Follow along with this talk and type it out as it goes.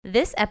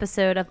This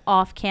episode of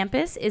Off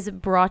Campus is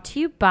brought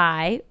to you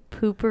by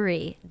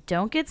Poopery.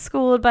 Don't get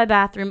schooled by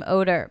bathroom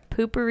odor.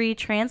 Poopery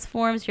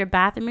transforms your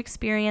bathroom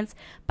experience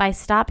by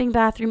stopping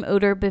bathroom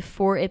odor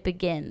before it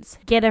begins.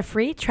 Get a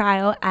free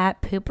trial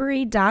at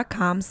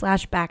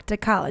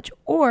poopery.com/backtocollege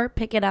or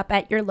pick it up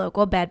at your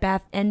local Bed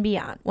Bath &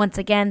 Beyond. Once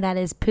again, that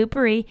is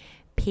Poopery,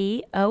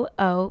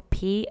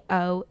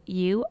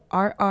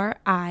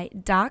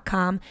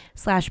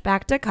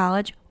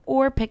 POOPURRI.com/backtocollege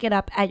or pick it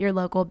up at your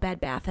local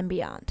Bed Bath &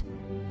 Beyond.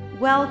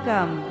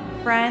 Welcome,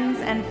 friends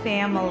and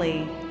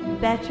family.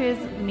 Betches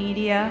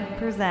Media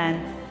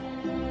presents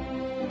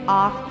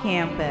Off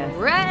Campus.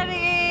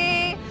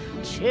 Ready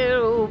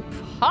to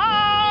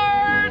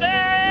party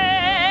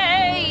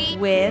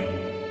With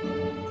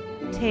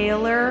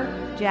Taylor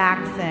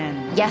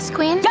Jackson. Yes,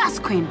 Queen? Yes,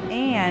 Queen.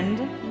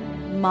 And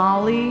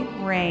Molly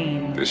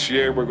Rain. This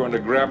year we're going to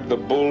grab the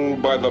bull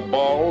by the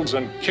balls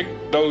and kick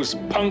those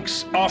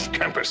punks off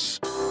campus.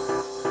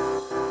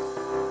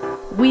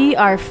 We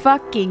are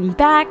fucking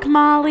back,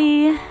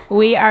 Molly.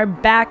 We are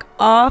back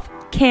off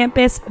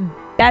campus,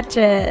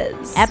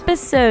 Betches.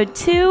 Episode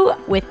 2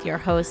 with your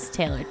host,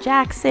 Taylor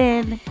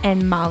Jackson.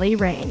 And Molly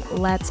Rain.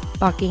 Let's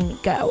fucking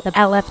go. The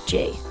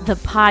LFG. The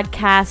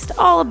podcast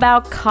all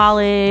about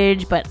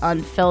college, but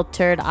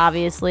unfiltered,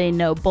 obviously,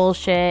 no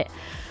bullshit.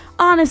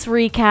 Honest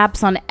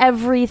recaps on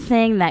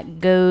everything that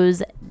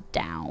goes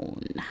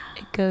down.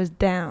 It goes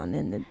down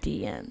in the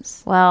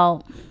DMs.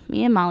 Well,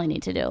 me and Molly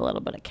need to do a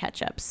little bit of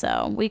catch up,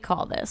 so we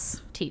call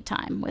this Tea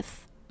Time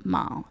with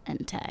Mal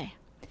and Tay.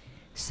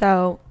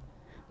 So,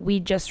 we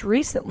just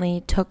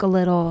recently took a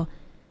little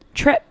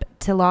trip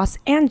to Los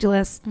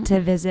Angeles to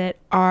visit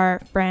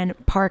our friend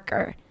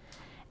Parker.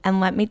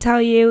 And let me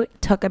tell you,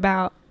 it took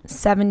about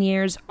 7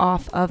 years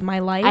off of my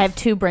life. I have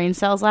 2 brain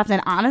cells left,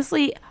 and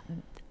honestly,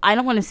 I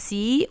don't want to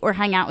see or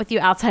hang out with you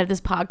outside of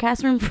this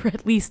podcast room for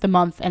at least a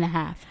month and a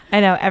half.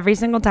 I know. Every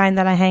single time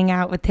that I hang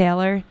out with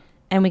Taylor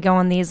and we go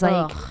on these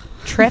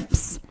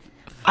trips,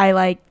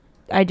 I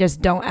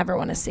just don't ever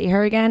want to see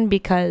her again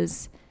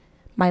because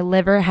my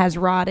liver has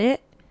rotted.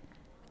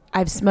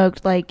 I've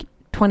smoked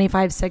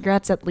 25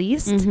 cigarettes at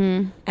least,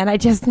 and I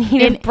just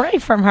need a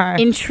break from her.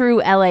 In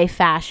true LA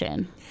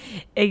fashion.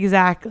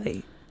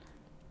 Exactly.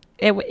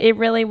 It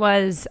really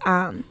was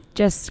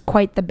just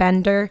quite the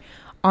bender.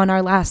 On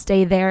our last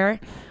day there,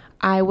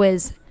 I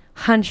was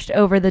hunched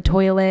over the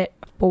toilet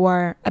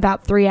for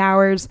about 3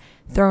 hours,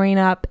 throwing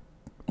up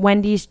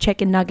Wendy's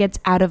chicken nuggets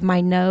out of my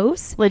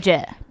nose.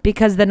 Legit.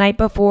 Because the night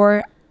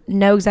before,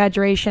 no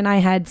exaggeration, I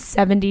had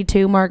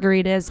 72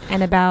 margaritas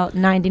and about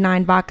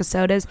 99 vodka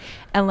sodas.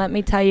 And let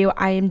me tell you,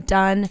 I am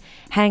done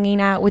hanging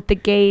out with the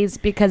gays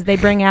because they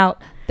bring out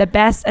the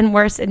best and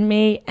worst in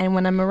me. And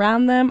when I'm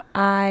around them,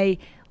 I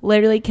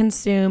literally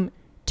consume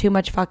too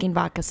much fucking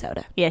vodka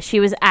soda. Yeah, she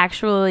was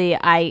actually,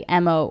 I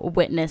am a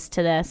witness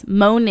to this,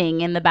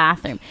 moaning in the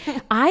bathroom.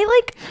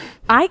 I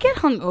get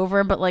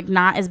hungover, but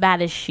not as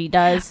bad as she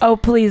does. Oh,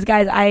 please,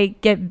 guys, I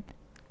get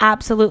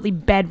absolutely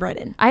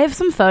bedridden. I have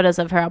some photos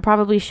of her. I'll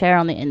probably share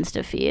on the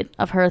Insta feed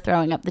of her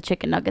throwing up the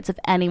chicken nuggets. If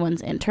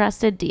anyone's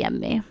interested, DM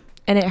me.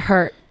 And it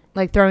hurt.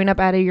 Throwing up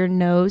out of your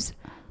nose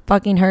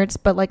fucking hurts,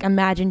 but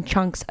imagine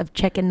chunks of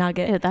chicken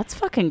nugget. Ew, that's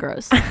fucking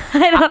gross.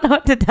 I don't know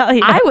what to tell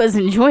you. I was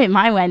enjoying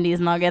my Wendy's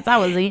nuggets. I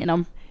was eating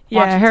them.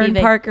 Yeah, her TV. and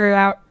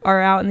Parker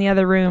are out in the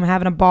other room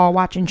having a ball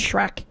watching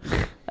Shrek.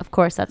 Of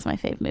course, that's my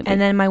favorite movie.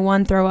 And then my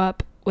one throw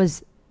up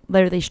was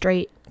literally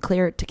straight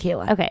clear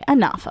tequila. Okay,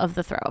 enough of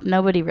the throw up.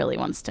 Nobody really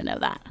wants to know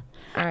that.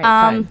 All right,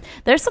 fine.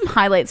 There's some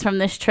highlights from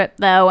this trip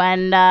though,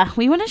 and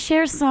we want to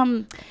share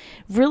some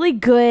really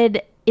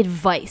good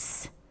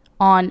advice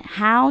on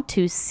how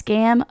to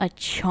scam a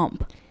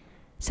chump.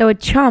 So a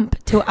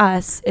chump to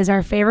us is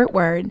our favorite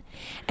word.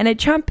 And a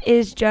chump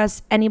is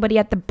just anybody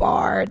at the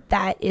bar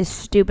that is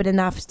stupid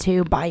enough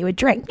to buy you a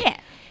drink. Yeah.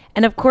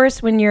 And of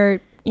course, when you're,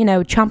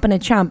 chumping a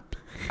chump,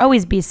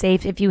 always be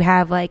safe if you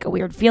have a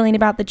weird feeling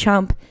about the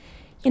chump.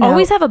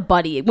 Always have a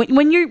buddy.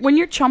 When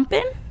you're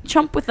chumping,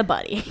 chump with a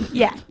buddy.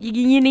 Yeah.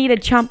 You need a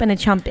chump and a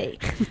chumpy.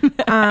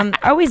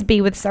 Always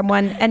be with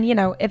someone. And,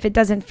 if it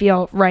doesn't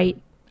feel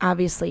right,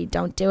 obviously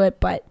don't do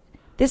it. But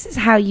this is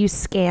how you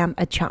scam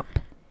a chump.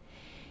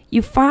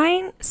 You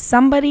find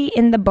somebody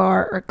in the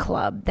bar or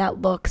club that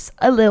looks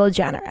a little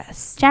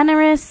generous.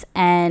 Generous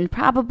and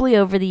probably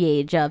over the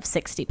age of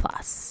 60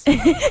 plus.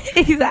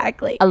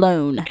 Exactly.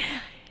 Alone.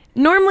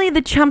 Normally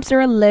the chumps are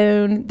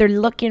alone. They're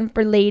looking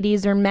for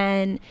ladies or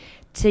men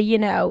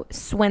to,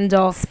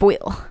 swindle.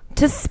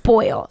 To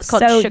spoil.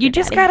 So you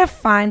just got to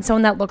find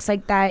someone that looks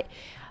like that.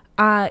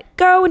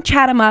 Go and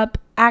chat them up.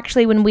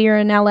 Actually, when we were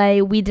in LA,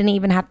 we didn't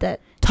even have to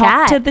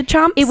talk to the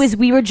chumps.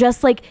 We were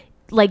just like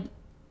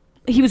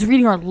he was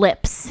reading our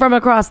lips from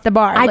across the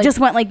bar. I just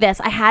went like this.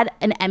 I had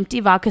an empty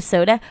vodka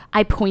soda.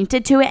 I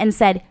pointed to it and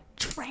said,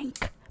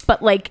 drink.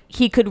 But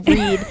he could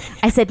read.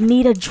 I said,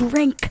 need a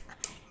drink.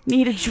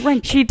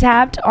 She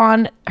tapped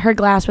on her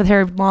glass with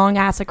her long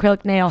ass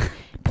acrylic nail,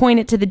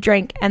 pointed to the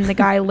drink, and the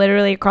guy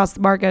literally across the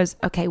bar goes,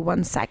 okay,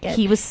 1 second.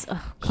 He was,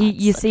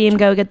 you see him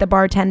go get the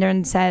bartender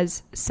and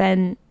says,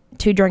 send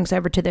 2 drinks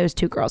over to those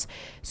 2 girls.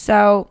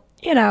 So,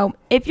 you know,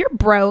 if you're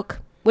broke,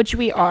 which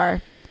we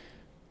are,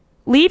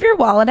 leave your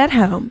wallet at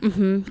home.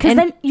 Because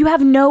then you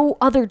have no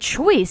other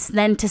choice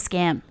than to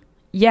scam.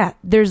 Yeah,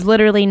 there's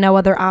literally no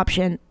other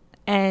option.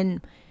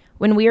 And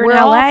when we were We're in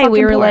all LA, we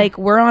fucking were poor. like,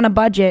 we're on a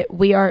budget.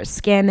 We are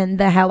scamming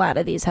the hell out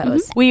of these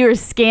hoes. We were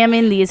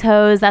scamming these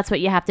hoes. That's what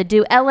you have to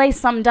do. LA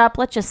summed up.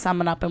 Let's just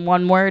sum it up in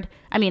one word.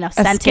 I mean, a A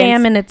sentence.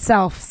 scam in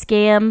itself.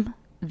 Scam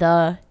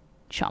the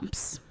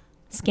chumps.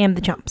 Scam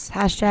the chumps.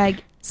 Hashtag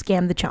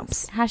scam the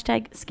chumps.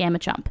 Hashtag scam a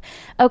chump.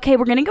 Okay,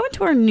 we're going to go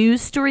into our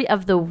news story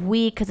of the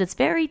week because it's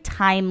very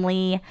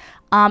timely.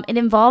 It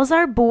involves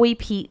our boy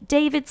Pete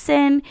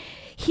Davidson.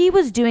 He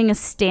was doing a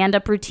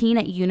stand-up routine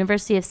at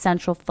University of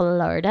Central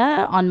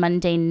Florida on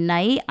Monday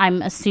night.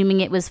 I'm assuming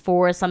it was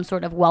for some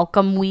sort of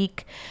welcome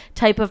week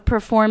type of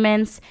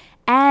performance.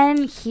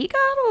 And he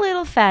got a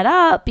little fed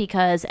up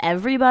because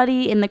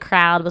everybody in the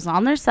crowd was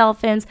on their cell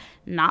phones,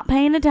 not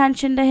paying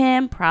attention to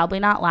him, probably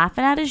not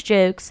laughing at his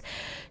jokes.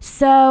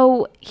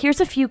 So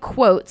here's a few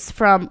quotes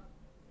from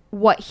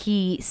what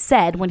he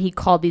said when he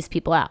called these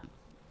people out.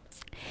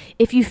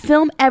 If you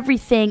film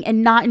everything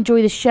and not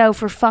enjoy the show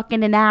for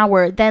fucking an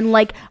hour, then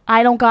like,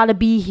 I don't gotta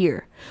be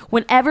here.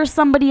 Whenever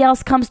somebody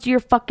else comes to your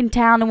fucking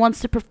town and wants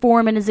to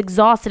perform and is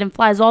exhausted and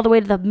flies all the way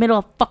to the middle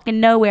of fucking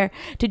nowhere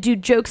to do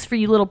jokes for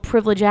you little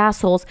privileged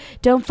assholes,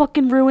 don't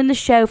fucking ruin the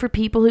show for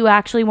people who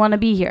actually want to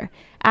be here.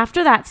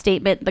 After that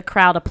statement, the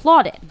crowd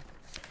applauded.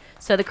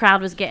 So the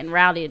crowd was getting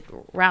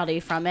rowdy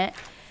from it.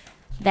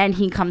 Then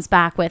he comes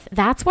back with,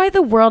 that's why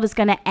the world is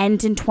going to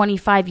end in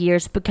 25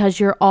 years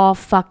because you're all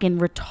fucking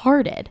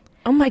retarded.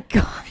 Oh my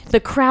God. The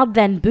crowd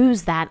then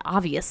boos that,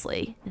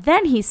 obviously.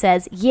 Then he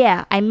says,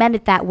 yeah, I meant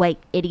it that way,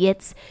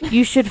 idiots.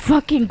 You should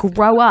fucking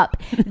grow up.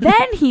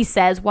 Then he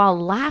says, while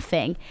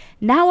laughing,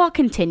 now I'll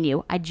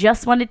continue. I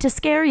just wanted to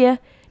scare you.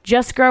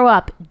 Just grow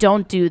up.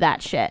 Don't do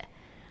that shit.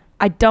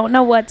 I don't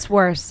know what's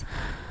worse,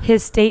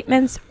 his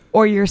statements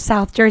or your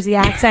South Jersey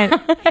accent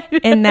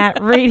in that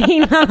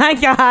reading. Oh my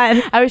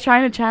God. I was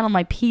trying to channel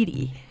my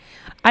PD.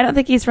 I don't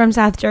think he's from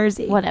South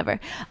Jersey. Whatever.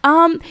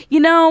 You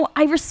know,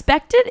 I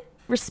respected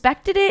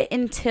it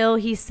until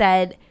he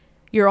said,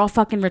 you're all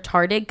fucking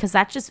retarded, because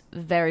that's just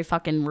very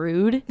fucking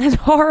rude. That's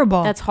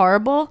horrible. That's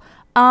horrible.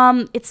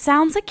 It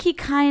sounds like he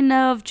kind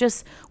of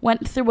just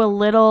went through a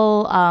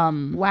little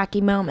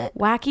wacky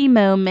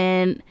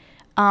moment.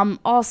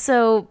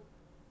 Also,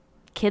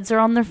 kids are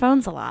on their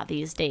phones a lot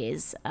these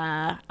days.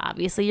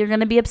 Obviously, you're going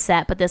to be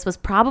upset, but this was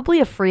probably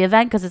a free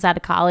event because it's at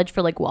a college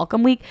for like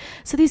welcome week.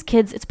 So these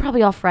kids, it's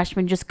probably all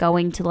freshmen just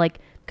going to like,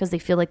 because they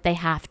feel like they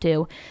have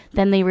to.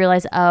 Then they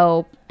realize,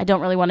 oh, I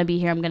don't really want to be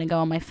here. I'm going to go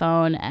on my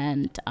phone.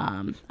 And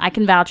I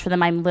can vouch for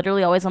them. I'm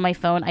literally always on my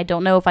phone. I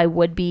don't know if I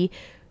would be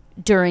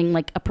during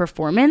like a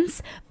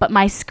performance, but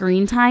my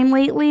screen time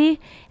lately,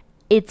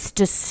 it's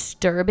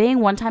disturbing.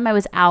 One time I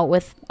was out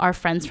with our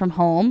friends from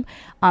home.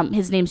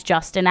 His name's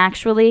Justin,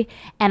 actually.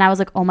 And I was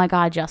like, oh my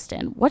God,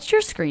 Justin, what's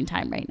your screen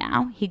time right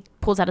now? He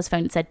pulls out his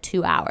phone and said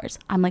 2 hours.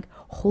 I'm like,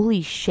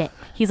 holy shit.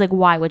 He's like,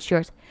 why? What's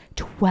yours?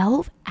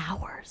 12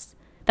 hours.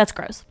 That's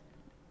gross.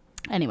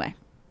 Anyway.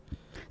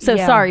 So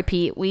Yeah. sorry,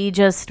 Pete. We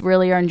just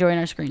really are enjoying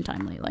our screen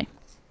time lately.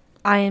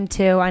 I am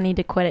too. I need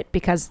to quit it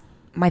because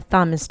my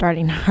thumb is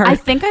starting to hurt. I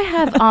think I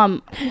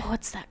have,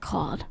 what's that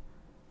called?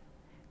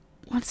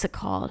 What's it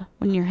called?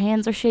 When your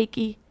hands are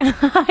shaky?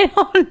 I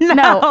don't know.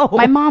 No,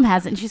 my mom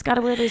has it, and she's got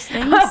to wear those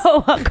things.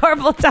 Oh,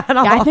 carpal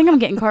tunnel. Yeah, I think I'm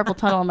getting carpal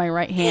tunnel on my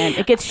right hand.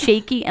 It gets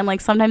shaky, and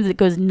like sometimes it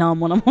goes numb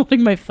when I'm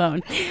holding my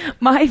phone.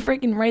 My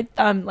freaking right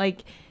thumb,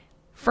 like,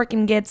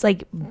 freaking gets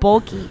like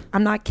bulky.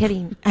 I'm not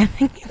kidding. I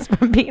think it's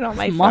from being on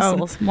my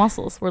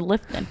Muscles. We're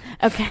lifting.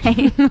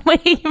 Okay.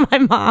 Wait, my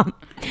mom.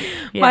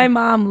 Yeah. My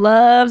mom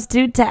loves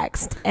to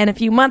text, and a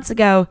few months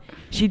ago,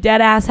 she dead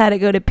ass had to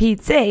go to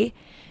PT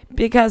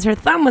because her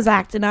thumb was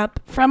acting up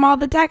from all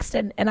the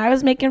texting, and I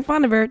was making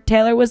fun of her.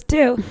 Taylor was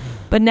too,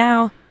 but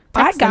now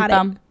I Texting got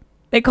thumb. it.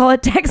 They call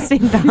it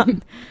texting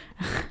thumb.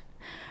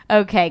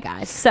 Okay,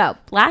 guys. So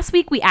last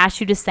week we asked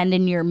you to send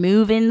in your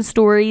move-in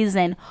stories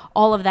and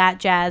all of that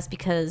jazz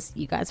because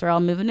you guys are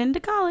all moving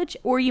into college,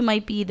 or you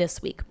might be this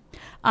week.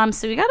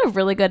 So we got a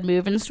really good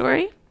move-in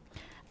story.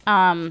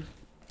 So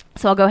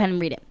I'll go ahead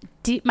and read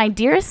it. My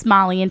dearest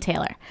Molly and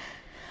Taylor,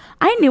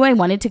 I knew I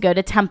wanted to go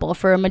to Temple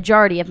for a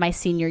majority of my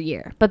senior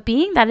year, but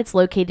being that it's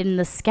located in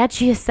the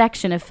sketchiest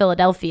section of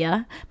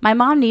Philadelphia, my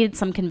mom needed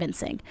some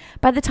convincing.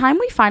 By the time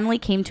we finally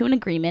came to an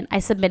agreement, I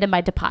submitted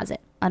my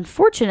deposit.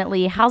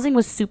 Unfortunately, housing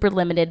was super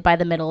limited by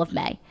the middle of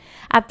May.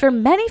 After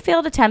many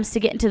failed attempts to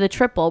get into the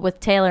triple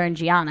with Taylor and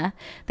Gianna,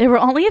 there were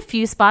only a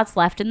few spots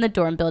left in the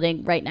dorm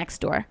building right next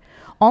door.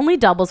 Only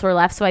doubles were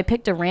left, so I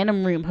picked a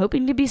random room,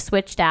 hoping to be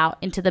switched out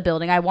into the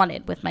building I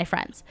wanted with my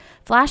friends.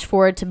 Flash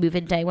forward to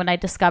move-in day when I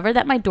discovered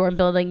that my dorm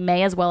building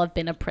may as well have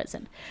been a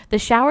prison. The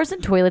showers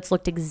and toilets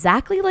looked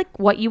exactly like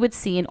what you would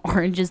see in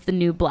Orange is the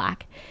New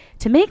Black.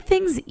 To make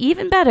things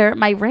even better,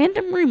 my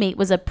random roommate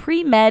was a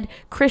pre-med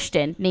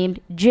Christian named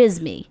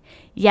Jizme.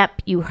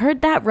 Yep, you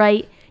heard that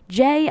right.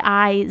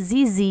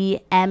 Jizzme.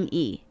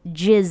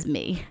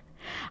 Jizme.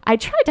 I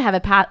tried to have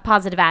a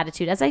positive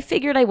attitude as I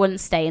figured I wouldn't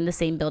stay in the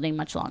same building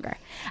much longer.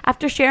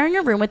 After sharing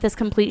a room with this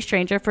complete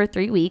stranger for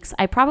 3 weeks,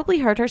 I probably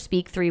heard her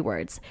speak 3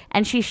 words,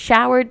 and she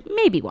showered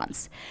maybe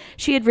once.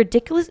 She had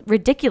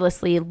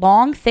ridiculously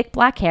long, thick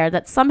black hair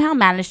that somehow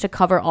managed to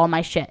cover all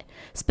my shit.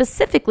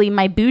 Specifically,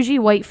 my bougie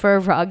white fur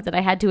rug that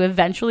I had to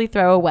eventually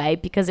throw away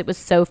because it was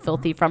so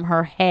filthy from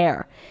her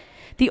hair.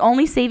 The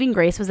only saving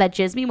grace was that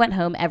Jismy went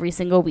home every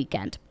single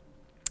weekend.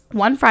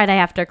 One Friday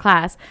after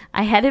class,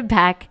 I headed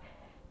back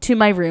to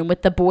my room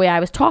with the boy I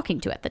was talking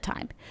to at the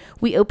time.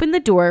 We opened the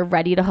door,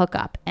 ready to hook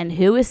up, and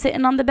who is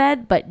sitting on the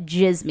bed but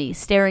Jismy,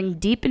 staring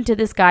deep into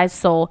this guy's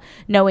soul,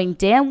 knowing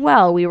damn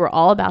well we were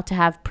all about to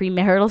have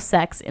premarital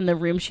sex in the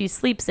room she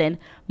sleeps in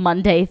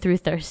Monday through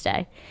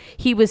Thursday.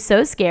 He was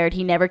so scared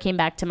he never came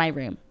back to my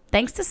room.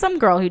 Thanks to some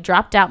girl who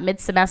dropped out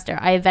mid-semester,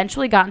 I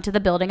eventually got into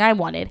the building I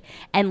wanted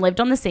and lived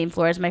on the same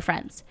floor as my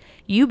friends.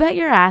 You bet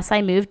your ass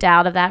I moved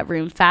out of that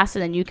room faster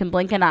than you can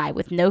blink an eye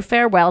with no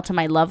farewell to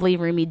my lovely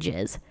roomy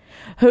Jiz.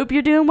 Hope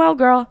you're doing well,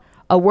 girl.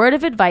 A word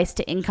of advice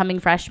to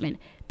incoming freshmen.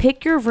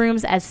 Pick your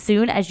rooms as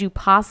soon as you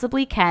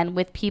possibly can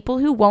with people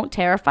who won't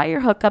terrify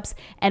your hookups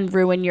and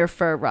ruin your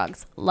fur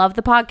rugs. Love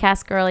the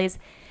podcast, girlies.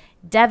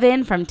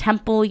 Devin from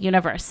Temple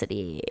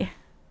University.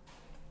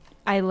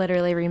 I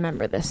literally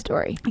remember this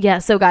story. Yeah,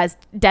 so guys,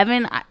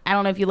 Devin, I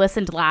don't know if you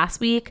listened last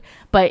week,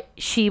 but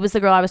she was the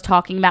girl I was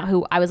talking about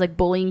who I was like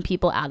bullying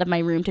people out of my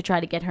room to try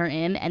to get her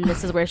in, and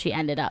this is where she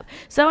ended up.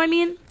 So, I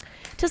mean,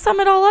 to sum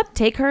it all up,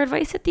 take her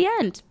advice at the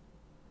end.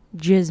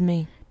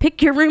 Jismy.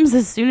 Pick your rooms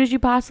as soon as you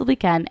possibly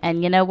can,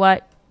 and you know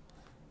what?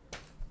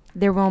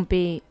 There won't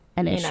be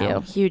an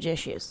issue. Huge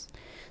issues.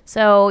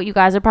 So you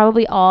guys are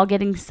probably all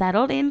getting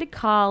settled into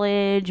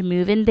college.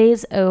 Move-in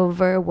day's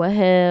over.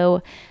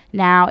 Woohoo.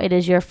 Now it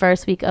is your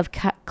first week of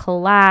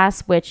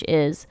class, which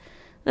is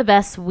the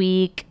best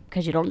week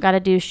because you don't got to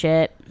do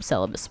shit.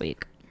 Syllabus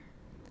week.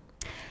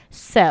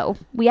 So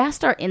we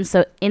asked our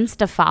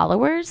Insta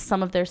followers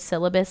some of their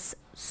syllabus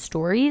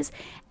stories.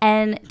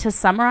 And to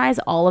summarize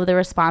all of the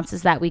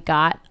responses that we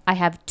got, I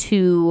have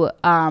 2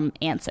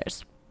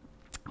 answers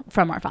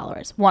from our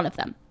followers. One of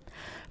them.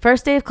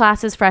 First day of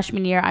classes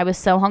freshman year, I was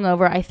so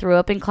hungover I threw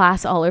up in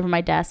class all over my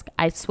desk.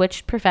 I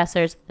switched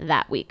professors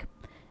that week.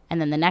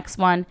 And then the next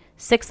one,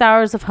 6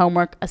 hours of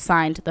homework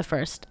assigned the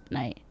first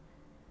night.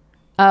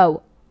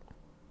 Oh,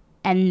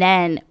 and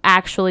then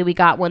actually we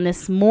got one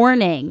this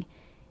morning.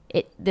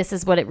 This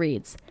is what it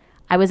reads.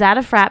 I was at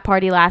a frat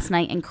party last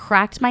night and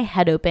cracked my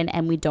head open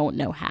and we don't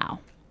know how.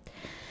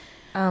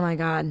 Oh my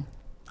God.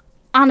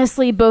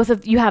 Honestly, both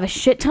of you have a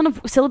shit ton of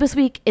syllabus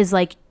week is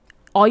like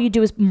all you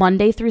do is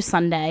Monday through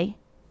Sunday.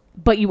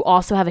 But you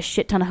also have a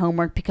shit ton of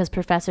homework because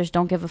professors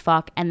don't give a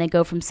fuck and they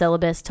go from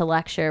syllabus to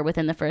lecture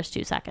within the first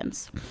 2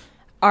 seconds.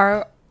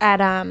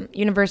 At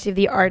University of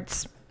the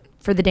Arts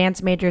for the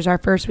dance majors, our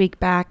first week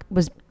back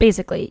was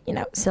basically,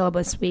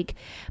 syllabus week.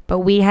 But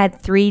we had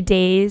 3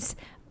 days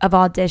of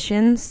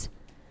auditions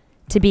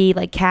to be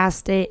like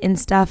casted and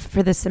stuff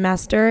for the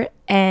semester.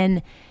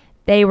 And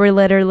they were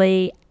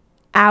literally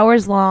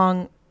hours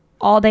long,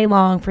 all day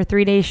long for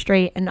 3 days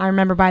straight. And I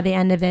remember by the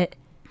end of it,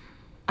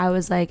 I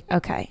was like,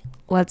 okay,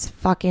 let's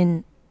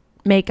fucking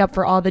make up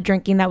for all the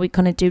drinking that we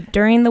couldn't do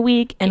during the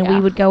week. And we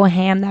would go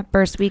ham that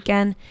first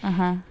weekend.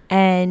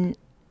 And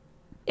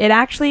it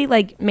actually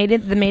the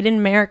Made in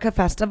America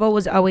festival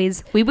was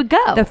always, we would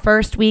go the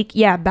first week.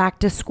 Yeah. Back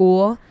to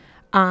school,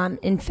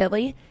 in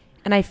Philly.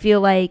 And I feel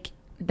like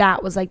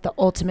that was like the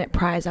ultimate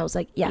prize. I was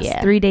like,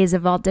 yes, 3 days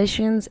of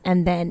auditions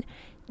and then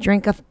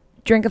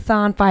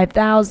drink-a-thon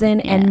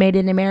 5,000 and Made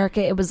in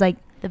America. It was like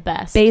the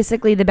best,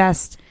 basically the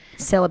best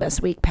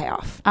syllabus week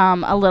payoff.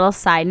 A little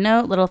side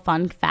note, little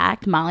fun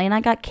fact, Molly and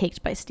I got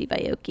caked by Steve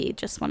Aoki.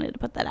 Just wanted to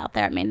put that out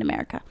there at Made in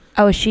America.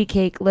 Oh, a sheet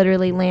cake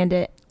literally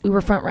landed. We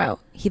were front row.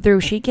 He threw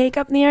a sheet cake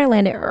up in the air,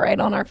 landed right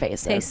on our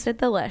faces. Tasted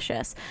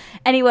delicious.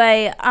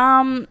 Anyway,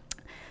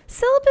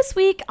 syllabus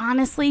week,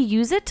 honestly,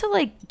 use it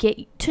to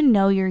get to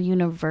know your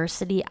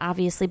university,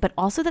 obviously, but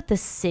also the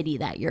city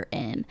that you're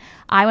in.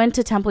 I went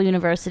to Temple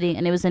University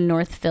and it was in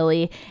North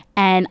Philly,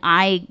 and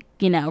I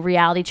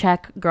reality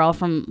check girl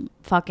from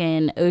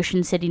fucking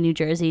Ocean City, New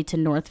Jersey to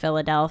North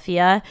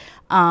Philadelphia,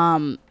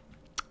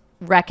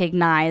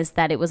 recognized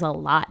that it was a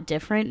lot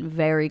different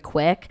very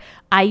quick.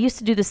 I used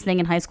to do this thing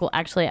in high school.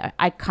 Actually,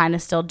 I kind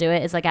of still do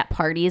it. It's like at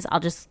parties, I'll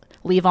just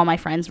leave all my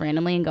friends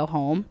randomly and go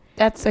home.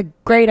 That's a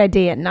great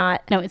idea. No,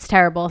 it's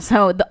terrible.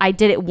 So I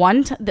did it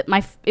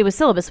it was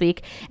syllabus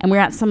week and we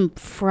were at some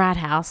frat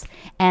house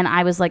and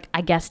I was like,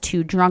 I guess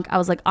too drunk. I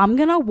was like, I'm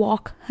going to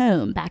walk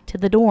home back to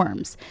the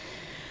dorms.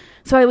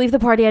 So I leave the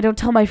party. I don't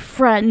tell my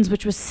friends,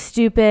 which was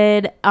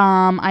stupid.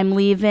 I'm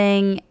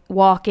leaving,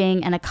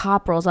 walking, and a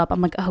cop rolls up. I'm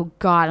like, oh,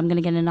 God, I'm going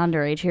to get an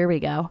underage. Here we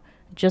go.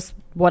 Just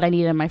what I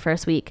needed in my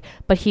first week.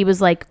 But he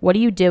was like, what are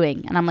you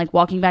doing? And I'm like,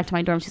 walking back to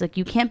my dorm. She's like,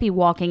 you can't be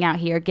walking out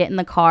here. Get in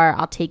the car.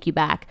 I'll take you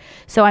back.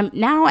 So I'm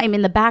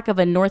in the back of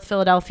a North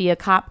Philadelphia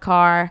cop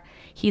car.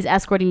 He's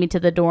escorting me to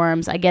the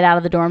dorms. I get out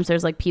of the dorms.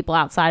 There's people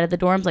outside of the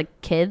dorms,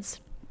 kids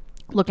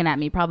looking at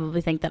me, probably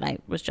think that I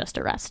was just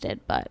arrested.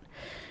 But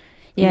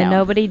Yeah, you know?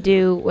 nobody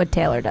do what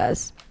Taylor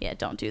does. Yeah,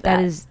 don't do that.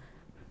 That is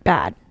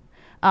bad.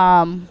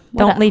 What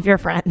Don't leave your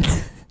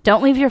friends.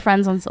 Don't leave your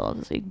friends on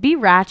syllabus week. Be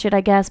ratchet,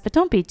 I guess, but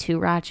don't be too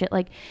ratchet.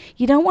 Like,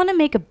 you don't want to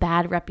make a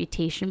bad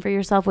reputation for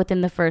yourself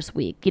within the first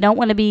week. You don't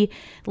want to be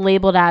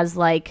labeled as,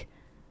 like,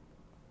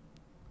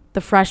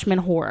 the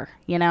freshman whore,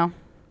 you know?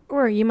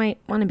 Or you might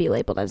want to be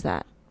labeled as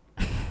that.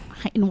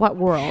 In what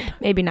world?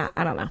 Maybe not.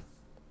 I don't know.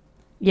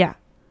 Yeah.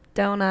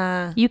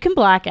 Don't, You can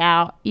black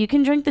out. You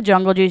can drink the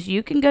jungle juice.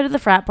 You can go to the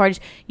frat parties.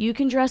 You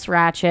can dress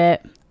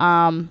ratchet.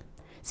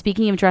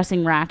 Speaking of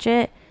dressing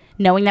ratchet,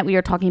 knowing that we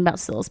were talking about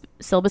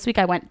syllabus week,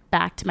 I went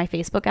back to my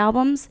Facebook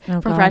albums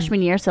from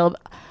freshman year.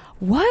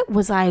 What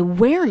was I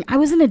wearing? I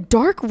was in a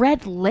dark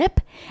red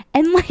lip,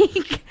 and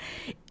like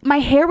my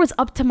hair was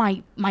up to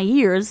my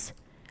ears.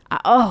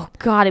 Oh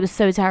God, it was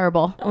so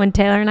terrible. when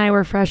Taylor and I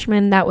were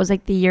freshmen, that was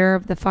like the year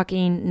of the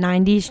fucking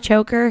 90s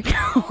choker.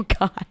 Oh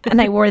God.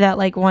 And I wore that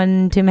like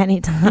one too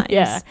many times.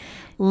 Yeah.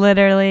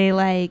 Literally,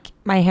 like,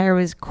 my hair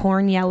was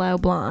corn yellow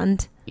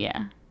blonde,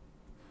 Yeah.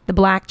 the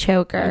black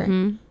choker,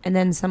 Mm-hmm. and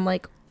then some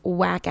like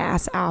whack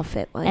ass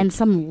outfit. Like, And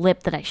some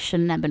lip that I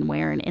shouldn't have been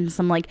wearing, and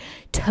some like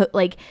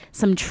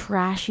some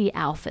trashy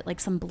outfit, like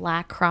some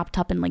black crop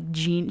top and like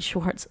jean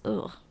shorts.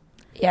 Ugh.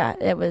 yeah,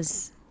 it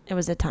was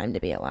a time to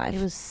be alive.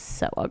 It was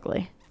so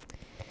ugly.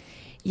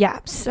 Yeah,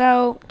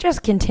 so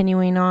just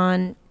continuing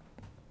on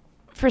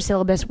for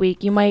syllabus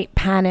week, you might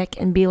panic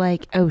and be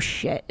like, oh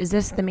shit, is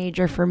this the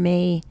major for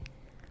me?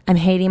 I'm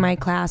hating my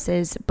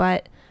classes,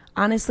 but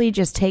honestly,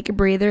 just take a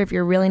breather. If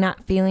you're really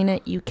not feeling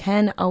it, you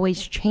can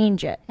always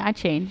change it. I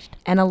changed.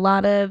 And a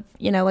lot of,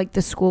 like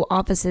the school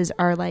offices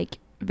are like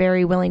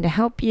very willing to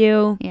help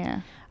you. Yeah.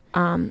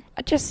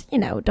 Just,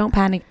 don't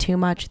panic too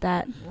much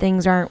that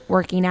things aren't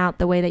working out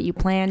the way that you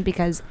planned,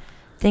 because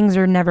things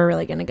are never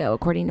really going to go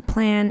according to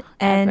plan.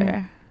 And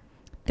Ever.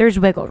 there's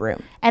wiggle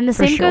room. And the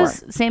for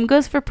same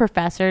goes for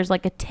professors.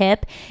 Like, a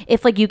tip,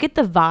 if like you get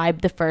the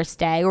vibe the first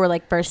day or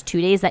like first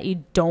 2 days that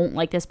you don't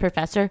like this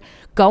professor,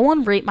 go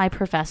on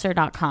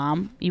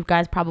ratemyprofessor.com. You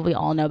guys probably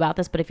all know about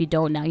this, but if you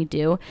don't, now you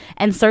do.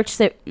 And search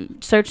the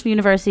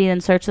university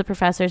and search the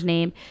professor's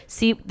name.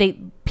 See,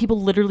 people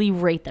literally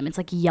rate them. It's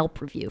like Yelp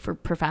review for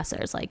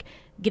professors. Like,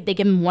 they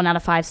give them 1 out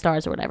of 5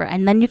 stars or whatever.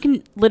 And then you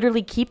can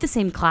literally keep the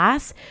same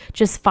class,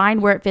 just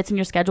find where it fits in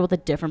your schedule with a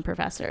different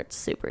professor. It's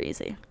super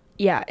easy.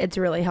 Yeah, it's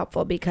really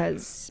helpful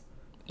because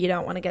you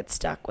don't want to get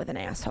stuck with an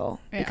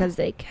asshole, because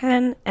they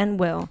can and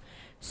will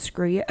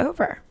screw you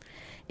over.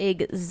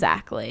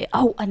 Exactly.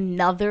 Oh,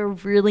 another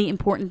really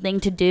important thing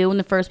to do in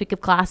the first week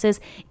of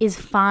classes is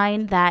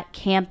find that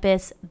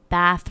campus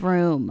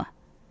bathroom.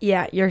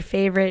 Yeah, your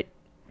favorite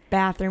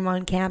bathroom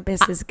on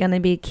campus is going to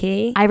be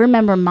key. I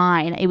remember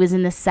mine. It was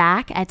in the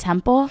SAC at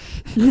Temple,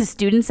 the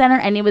student center,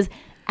 and it was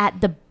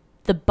at the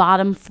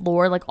bottom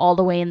floor, like all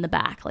the way in the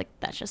back. Like,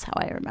 that's just how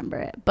I remember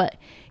it. But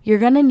you're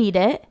going to need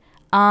it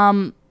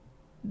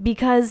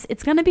because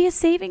it's going to be a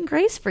saving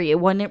grace for you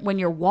when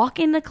you're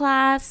walking to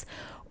class,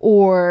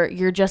 or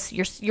you're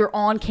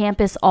on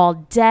campus all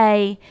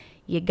day.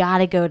 You got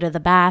to go to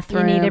the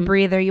bathroom. You need a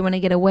breather. You want to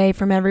get away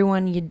from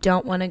everyone. You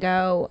don't want to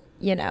go,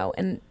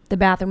 in the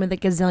bathroom with a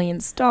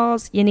gazillion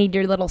stalls. You need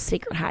your little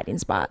secret hiding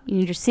spot. You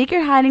need your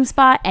secret hiding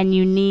spot, and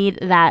you need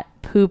that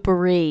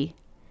poopery.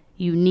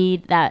 You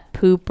need that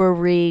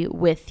poopery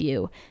with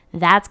you.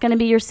 That's going to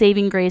be your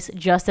saving grace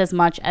just as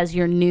much as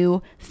your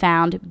new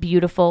found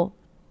beautiful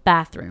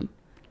bathroom.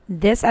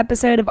 This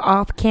episode of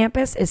Off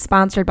Campus is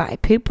sponsored by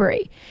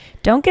Poopery.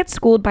 Don't get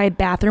schooled by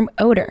bathroom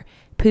odor.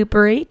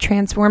 Poopery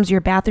transforms your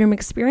bathroom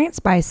experience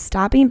by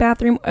stopping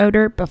bathroom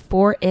odor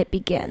before it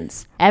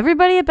begins.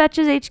 Everybody at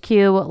Betches HQ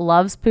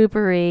loves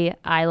Poopery.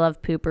 I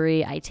love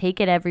Poopery. I take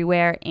it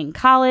everywhere. In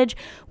college,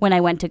 when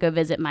I went to go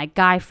visit my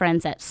guy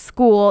friends at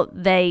school,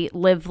 they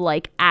live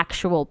like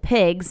actual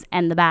pigs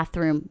and the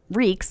bathroom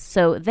reeks,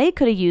 so they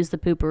could have used the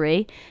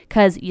Poopery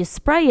because you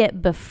spray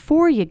it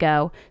before you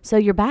go so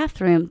your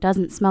bathroom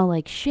doesn't smell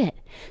like shit.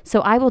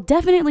 So I will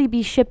definitely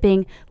be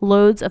shipping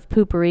loads of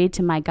Poopery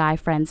to my guy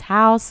friend's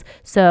house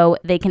so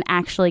they can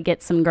actually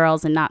get some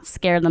girls and not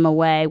scare them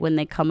away when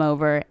they come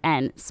over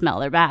and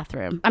smell their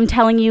bathroom. I'm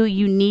telling you,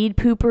 you need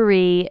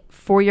Poopery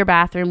for your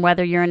bathroom,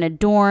 whether you're in a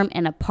dorm,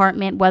 an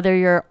apartment, whether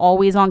you're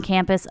always on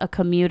campus, a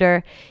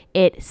commuter.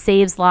 It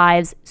saves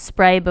lives.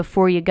 Spray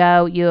before you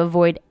go. You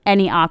avoid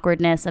any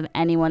awkwardness of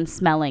anyone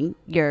smelling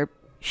your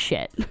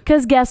shit.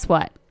 Because guess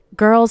what?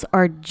 Girls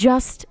are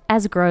just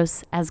as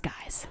gross as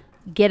guys.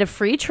 Get a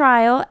free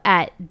trial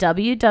at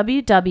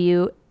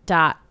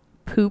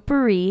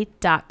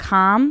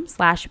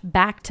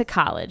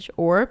www.poopery.com/backttocollege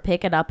or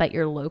pick it up at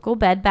your local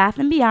Bed Bath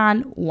 &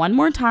 Beyond. One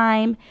more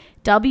time,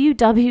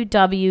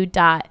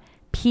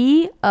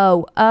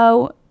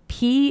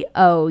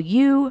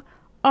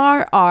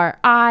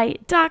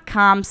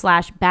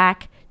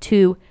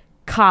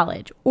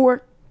 www.POOPURRI.com/backttocollege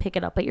or pick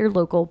it up at your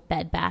local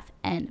Bed Bath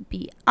 &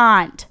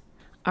 Beyond.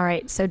 All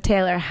right, so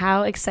Taylor,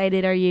 how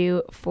excited are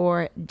you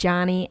for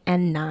Johnny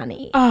and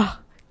Nany? Oh,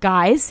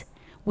 guys,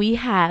 we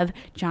have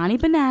Johnny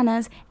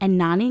Bananas and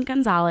Nany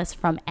Gonzalez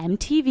from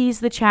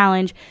MTV's The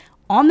Challenge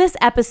On this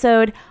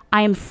episode,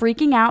 I am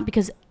freaking out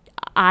because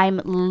I'm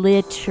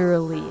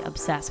literally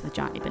obsessed with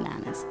Johnny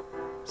Bananas.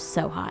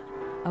 So hot.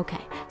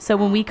 Okay, so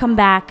when we come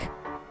back,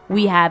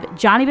 we have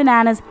Johnny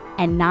Bananas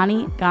and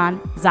Nany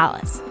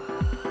Gonzalez.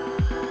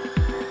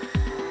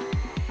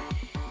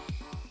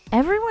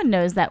 Everyone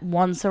knows that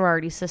one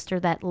sorority sister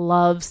that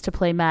loves to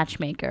play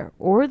matchmaker,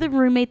 or the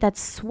roommate that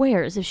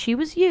swears if she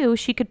was you,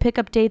 she could pick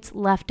up dates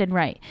left and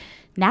right.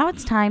 Now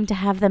it's time to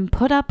have them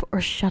put up or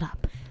shut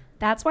up.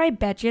 That's why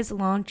Betches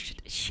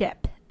launched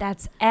SHIP.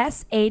 That's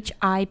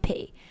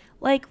SHIP.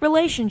 Like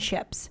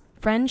relationships,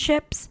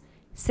 friendships,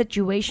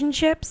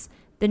 situationships,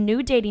 the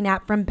new dating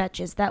app from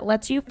Betches that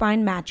lets you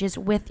find matches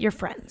with your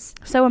friends.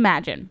 So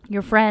imagine,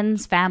 your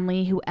friends,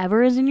 family,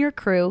 whoever is in your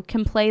crew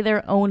can play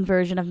their own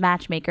version of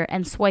Matchmaker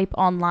and swipe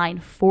online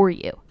for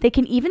you. They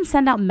can even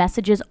send out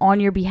messages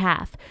on your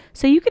behalf,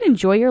 so you can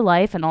enjoy your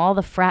life and all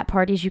the frat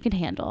parties you can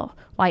handle,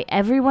 while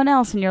everyone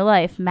else in your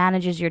life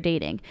manages your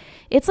dating.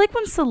 It's like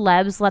when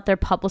celebs let their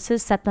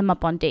publicists set them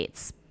up on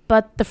dates,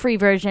 but the free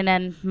version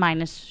and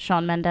minus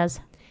Shawn Mendes.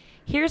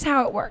 Here's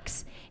how it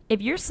works.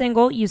 If you're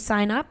single, you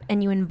sign up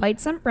and you invite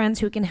some friends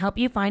who can help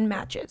you find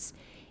matches.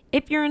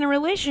 If you're in a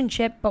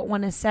relationship but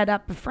want to set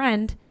up a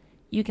friend,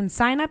 you can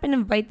sign up and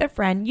invite the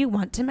friend you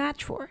want to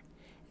match for.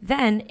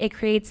 Then it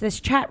creates this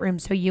chat room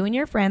so you and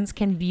your friends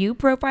can view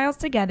profiles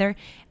together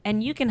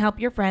and you can help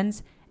your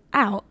friends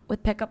out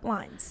with pickup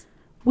lines.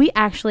 We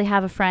actually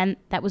have a friend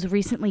that was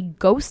recently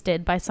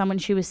ghosted by someone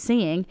she was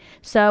seeing.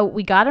 So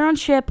we got her on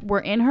SHIP.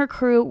 We're in her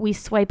crew. We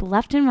swipe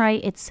left and right.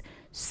 It's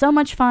so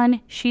much fun.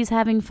 She's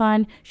having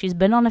fun. She's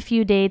been on a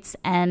few dates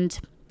and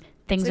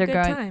things are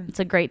going. It's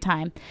a great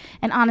time.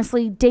 And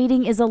honestly,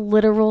 dating is a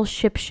literal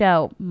ship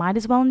show. Might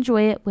as well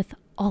enjoy it with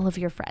all of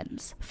your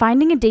friends.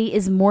 Finding a date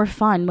is more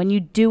fun when you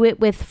do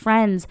it with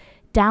friends.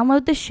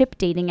 Download the SHIP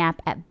dating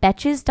app at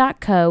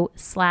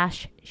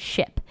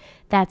betches.co/ship.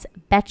 That's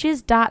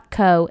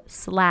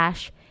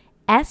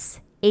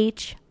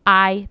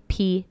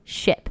betches.co/SHIP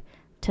ship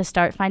to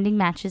start finding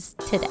matches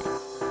today.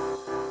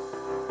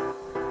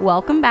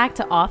 Welcome back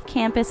to Off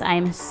Campus. I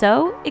am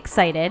so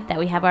excited that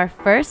we have our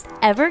first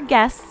ever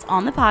guests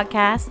on the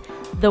podcast,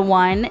 the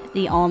one,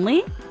 the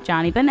only,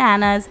 Johnny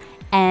Bananas,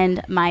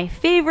 and my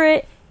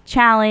favorite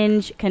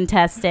challenge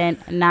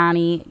contestant,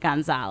 Nany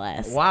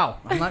Gonzalez. Wow,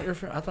 I'm not your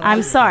favorite.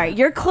 I'm sorry,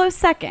 you're close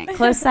second.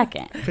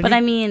 But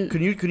I mean,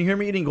 can you hear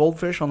me eating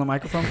goldfish on the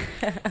microphone?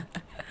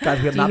 Guys,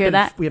 we have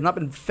not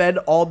been fed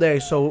all day,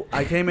 so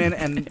I came in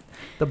and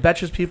the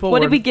Betches people.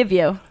 What did we give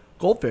you?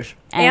 Goldfish.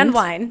 And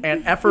wine.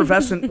 And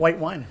effervescent white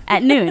wine.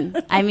 At noon.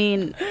 I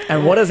mean.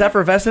 And what does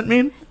effervescent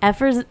mean?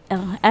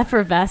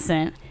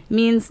 Effervescent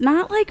means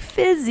not like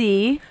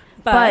fizzy,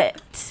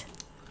 but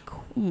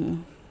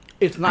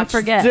it's not I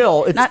forget.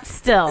 still. It's not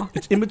still.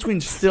 It's in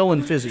between still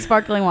and fizzy.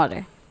 Sparkling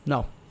water.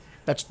 No.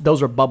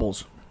 Those are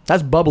bubbles.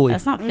 That's bubbly.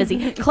 That's not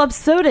fizzy. Club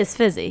soda is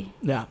fizzy.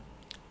 Yeah.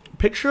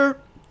 Picture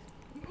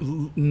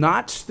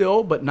not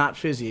still, but not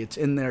fizzy. It's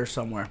in there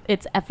somewhere.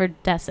 It's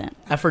effervescent.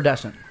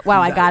 Effervescent.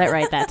 Wow, exactly. I got it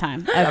right that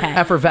time. Okay.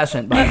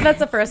 Effervescent. That's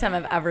the first time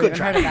I've ever even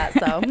heard of that.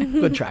 So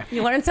good try.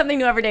 You learn something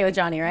new every day with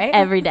Johnny, right?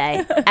 Every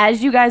day.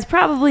 As you guys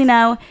probably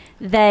know,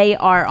 they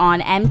are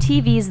on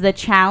MTV's The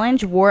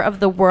Challenge War of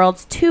the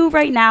Worlds 2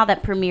 right now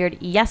that premiered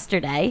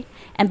yesterday.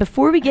 And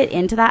before we get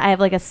into that, I have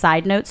like a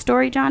side note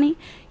story, Johnny.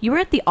 You were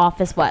at The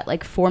Office,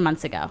 like 4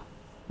 months ago?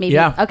 Maybe.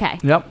 Yeah. Okay.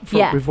 Yep.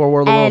 Before War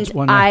of the Worlds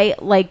 1. I,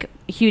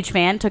 huge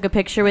fan, took a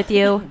picture with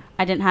you.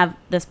 I didn't have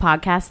this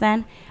podcast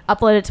then.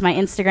 Uploaded it to my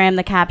Instagram.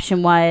 The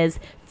caption was,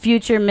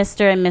 future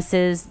Mr. and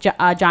Mrs.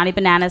 Johnny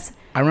Bananas.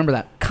 I remember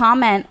that.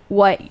 Comment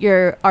what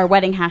our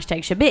wedding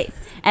hashtag should be.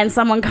 And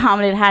someone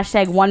commented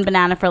hashtag one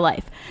banana for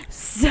life.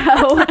 So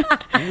Ooh,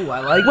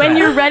 I like when that.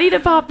 you're ready to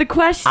pop the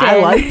question,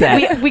 I like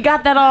that. We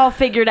got that all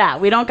figured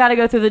out. We don't got to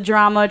go through the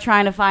drama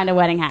trying to find a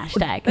wedding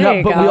hashtag.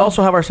 No, but we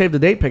also have our save the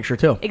date picture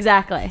too.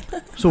 Exactly.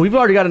 So we've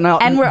already got it now.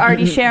 And we're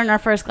already sharing our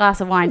first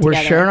glass of wine together.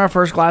 We're sharing our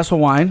first glass of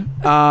wine.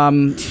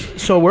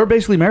 So we're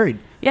basically married.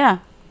 Yeah.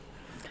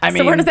 I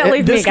mean, so where does that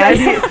leave me, guys?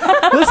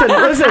 Listen.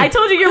 I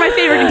told you you're my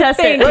favorite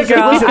contestant. Listen,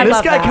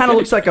 this guy kind of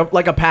looks like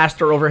a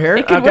pastor over here.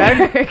 It could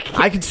work.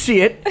 I could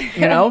see it.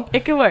 You know,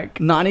 it could work.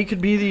 Nany could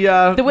be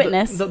the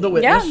witness. The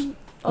witness. Yeah.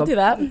 I'll do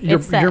that.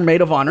 Your maid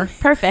of honor.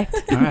 Perfect.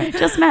 All right.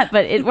 Just met,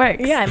 but it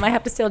works. Yeah, I might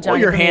have to steal Johnny.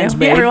 Or your from hands you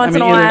made. every once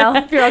in a while.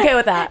 If you're okay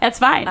with that. That's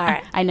fine. All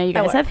right. I know you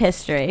guys have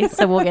history,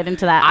 so we'll get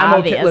into that. I'm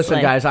obviously. okay.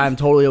 Listen, guys, I'm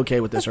totally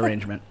okay with this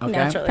arrangement. Okay.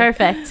 Naturally.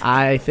 Perfect.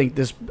 I think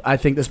this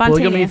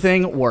polygamy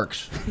thing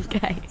works.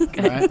 Okay.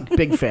 All right?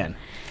 Big fan.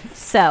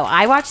 So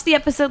I watched the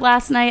episode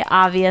last night,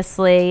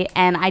 obviously,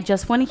 and I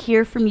just want to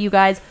hear from you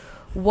guys.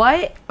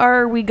 What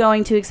are we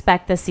going to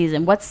expect this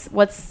season?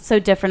 What's so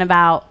different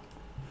about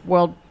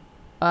War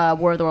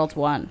of the Worlds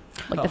 1,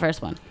 the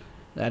first one?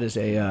 That is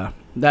a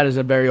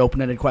very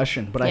open-ended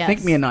question, but I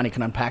think me and Nany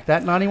can unpack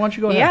that. Nany, why don't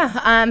you go ahead?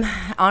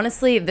 Yeah.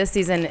 Honestly, this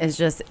season is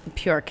just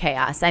pure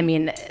chaos. I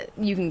mean,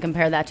 you can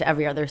compare that to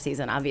every other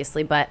season,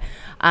 obviously, but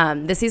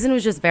this season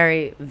was just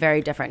very,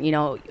 very different. You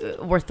know,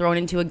 we're thrown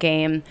into a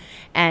game,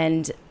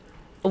 and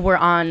we're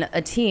on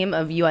a team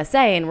of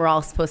USA and we're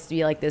all supposed to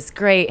be like this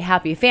great,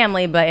 happy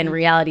family, but in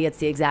reality, it's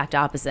the exact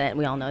opposite. And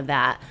we all know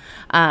that.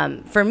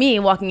 For me,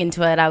 walking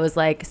into it, I was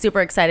like super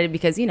excited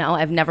because,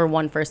 I've never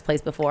won first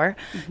place before.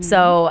 Mm-hmm.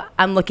 So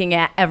I'm looking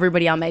at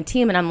everybody on my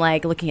team and I'm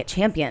like looking at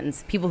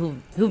champions, people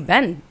who've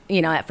been,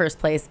 at first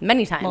place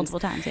many times. Multiple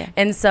times, yeah.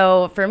 And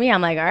so for me,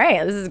 I'm like, all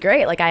right, this is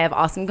great. Like I have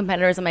awesome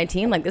competitors on my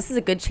team. Like this is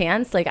a good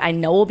chance. Like I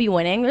know we'll be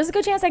winning. There's a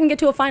good chance I can get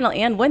to a final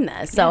and win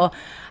this. So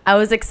I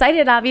was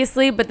excited,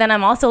 obviously, but then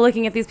I'm also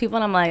looking at these people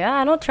and I'm like,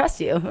 I don't trust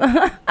you.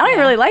 I don't even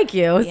really like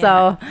you. Yeah.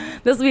 So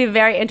this will be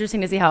very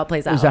interesting to see how it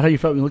plays out. Is that how you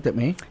felt when you looked at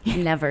me?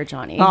 Never,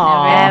 Johnny.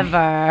 Aww. Never.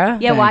 Yeah,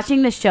 Thanks.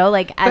 watching the show,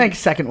 like... Thanks,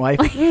 second wife.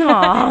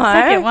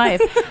 Second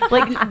wife.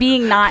 Like,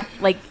 being not,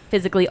 like,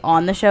 physically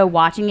on the show,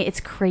 watching it, it's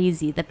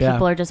crazy that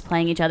people are just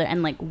playing each other.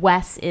 And, like,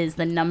 Wes is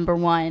the number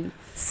one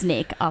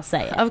snake, I'll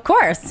say it. Of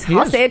course.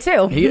 I'll say it,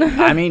 too. You're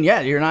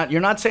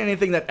not saying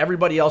anything that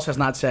everybody else has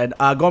not said.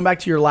 Going back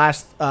to your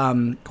last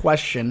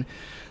question,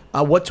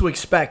 what to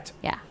expect.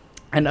 Yeah.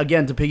 And,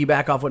 again, to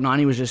piggyback off what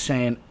Nany was just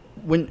saying,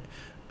 when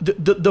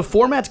the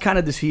format's kind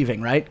of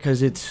deceiving, right?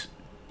 Because it's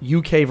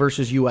UK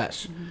versus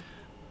US. Mm-hmm.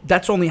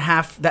 That's only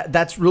half.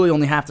 That's really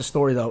only half the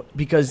story, though,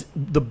 because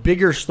the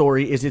bigger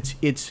story is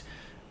it's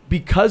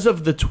because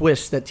of the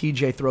twist that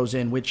TJ throws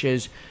in, which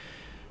is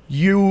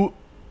you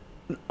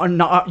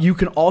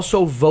can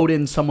also vote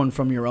in someone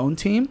from your own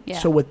team. Yeah.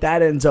 So what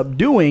that ends up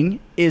doing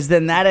is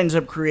then that ends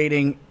up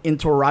creating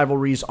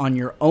inter-rivalries on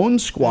your own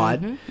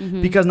squad,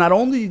 because not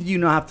only do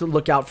you have to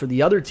look out for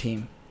the other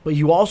team, but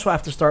you also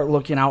have to start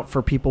looking out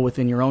for people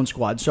within your own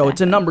squad. So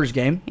it's a numbers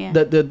game. Yeah.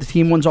 The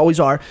team ones always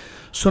are.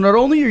 So not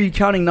only are you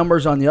counting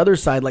numbers on the other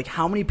side, like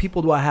how many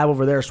people do I have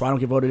over there so I don't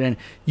get voted in,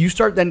 you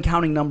start then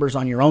counting numbers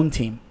on your own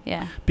team.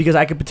 Yeah. Because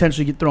I could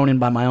potentially get thrown in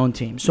by my own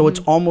team. So it's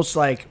almost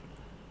like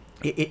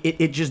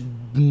it just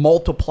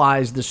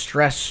multiplies the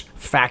stress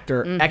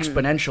factor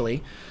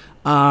exponentially.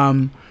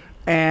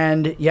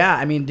 And yeah,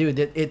 I mean, dude,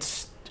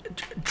 it's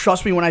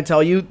trust me when I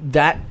tell you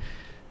that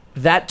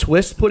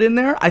twist put in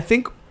there, I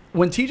think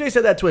when TJ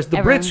said that twist, the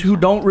Brits who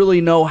don't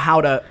really know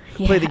how to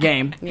play the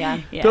game,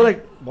 they're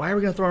like, why are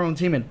we going to throw our own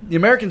team in? The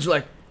Americans are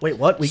like, wait,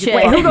 what? Wait,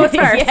 who goes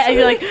first? Yeah,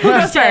 you're like, who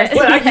goes first?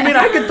 Wait, you mean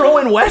I could throw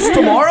in West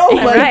tomorrow?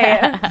 Like,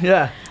 right.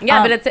 Yeah.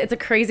 Yeah, but it's a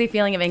crazy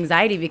feeling of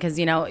anxiety because,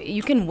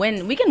 you can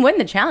win. We can win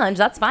the challenge.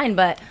 That's fine.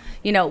 But,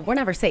 we're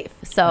never safe.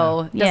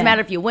 So it doesn't matter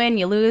if you win,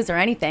 you lose, or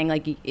anything.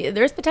 Like,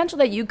 there's potential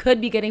that you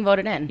could be getting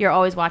voted in. You're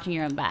always watching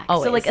your own back.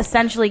 Always. So, like,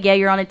 essentially,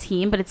 you're on a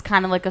team, but it's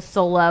kind of like a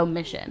solo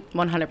mission.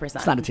 100%.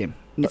 It's not a team.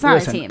 It's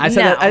not a team. I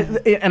said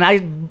that, and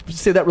I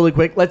say that really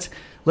quick. Let's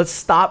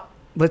stop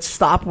with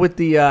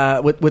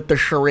the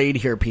charade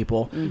here,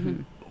 people.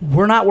 Mm-hmm.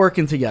 We're not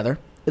working together.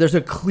 There's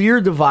a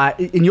clear divide,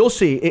 and you'll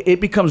see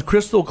it becomes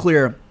crystal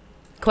clear.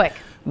 Quick.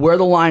 Where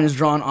the line is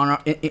drawn on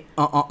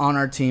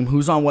our team,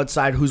 who's on what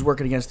side, who's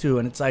working against who,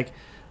 and it's like,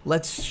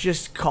 let's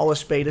just call a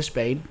spade a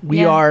spade.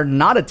 We are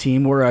not a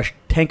team; we're a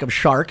tank of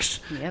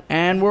sharks,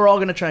 and we're all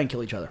going to try and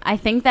kill each other. I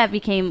think that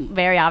became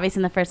very obvious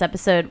in the first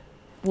episode.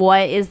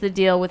 What is the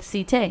deal with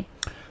CT?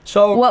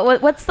 So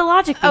what's the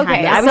logic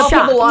behind it? I was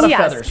shocked. A lot of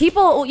feathers.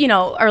 People,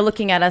 are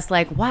looking at us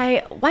like,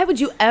 why would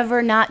you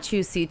ever not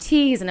choose CT?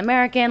 He's an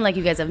American. Like,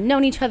 you guys have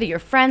known each other. You're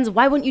friends.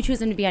 Why wouldn't you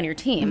choose him to be on your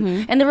team?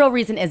 Mm-hmm. And the real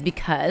reason is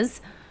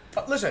because...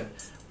 listen,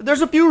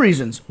 there's a few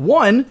reasons.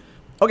 One,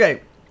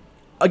 okay,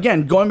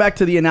 again, going back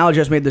to the analogy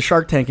I just made, the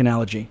Shark Tank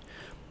analogy.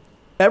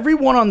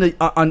 Everyone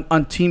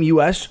on Team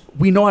US,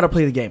 we know how to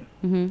play the game.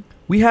 Mm-hmm.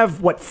 We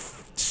have,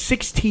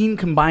 16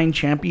 combined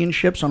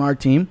championships on our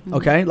team,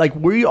 okay? Like,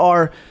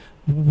 we're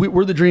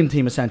the dream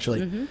team,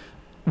 essentially. Mm-hmm.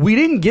 We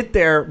didn't get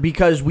there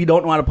because we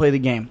don't know how to play the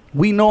game.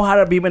 We know how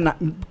to be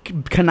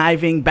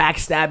conniving,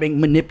 backstabbing,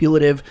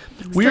 manipulative.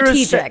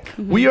 Strategic.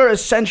 We are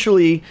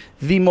essentially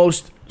the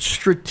most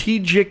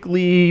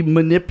strategically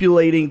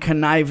manipulating,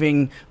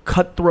 conniving,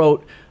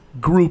 cutthroat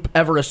group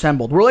ever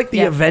assembled. We're like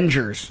the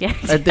Avengers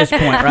at this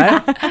point, right?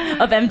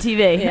 Of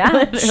MTV.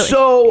 Yeah.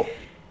 So...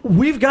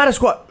 we've got a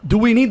squad. Do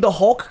we need the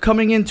Hulk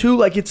coming in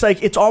too?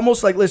 It's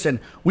almost like, listen,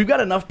 we've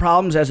got enough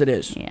problems as it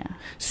is. Yeah.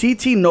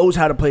 CT knows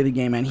how to play the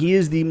game, and he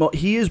is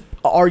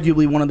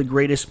arguably one of the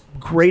greatest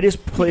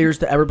players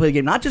to ever play the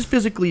game, not just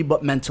physically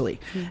but mentally.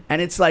 Mm-hmm.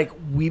 And it's like,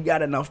 we've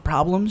got enough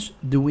problems.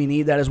 Do we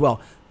need that as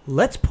well?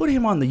 Let's put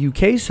him on the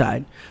UK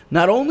side.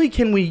 Not only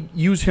can we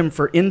use him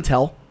for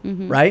intel,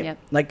 right? Yep.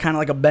 Like kind of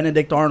like a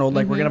Benedict Arnold,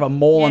 like we're gonna have a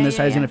mole on this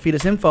side, he's gonna feed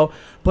us info,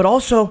 but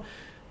also.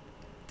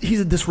 He's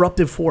a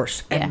disruptive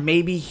force, and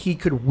maybe he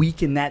could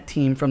weaken that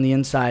team from the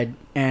inside.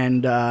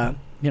 And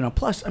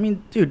plus, I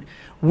mean, dude,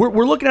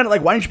 we're looking at it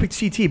like, why didn't you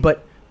pick CT?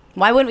 But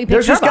why wouldn't we pick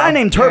There's Turbo? This guy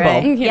named Turbo,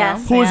 right?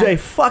 who is a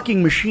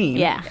fucking machine.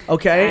 Yeah.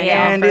 Okay,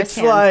 and it's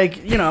like,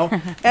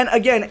 and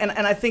again,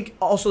 and I think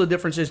also the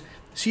difference is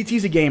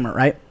CT's a gamer,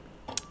 right?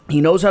 He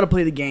knows how to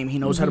play the game. He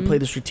knows how to play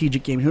the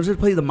strategic game. He knows how to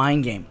play the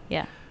mind game.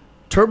 Yeah.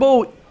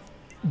 Turbo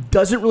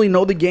doesn't really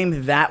know the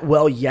game that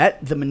well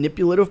yet, the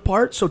manipulative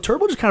part. So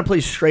Turbo just kind of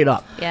plays straight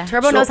up. Yeah.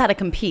 Turbo knows how to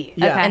compete.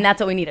 Yeah. And that's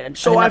what we needed.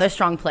 Another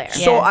strong player.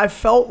 So I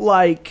felt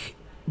like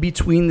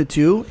between the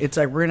two, it's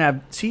like we're gonna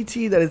have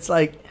CT that it's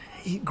like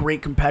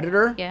great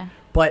competitor,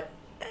 but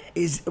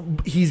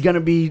he's gonna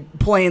be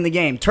playing the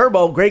game.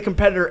 Turbo, great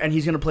competitor, and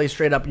he's gonna play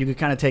straight up. You could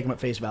kind of take him at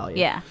face value.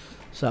 Yeah.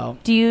 So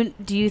do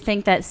you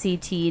think that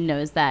CT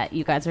knows that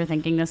you guys are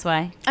thinking this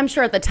way? I'm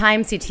sure at the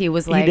time CT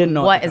was like,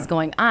 what is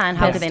going on?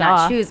 How could they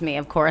not choose me?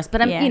 Of course.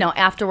 But I'm,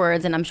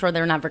 afterwards, and I'm sure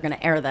they're never going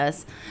to air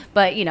this,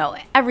 but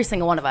every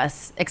single one of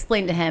us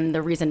explained to him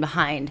the reason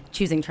behind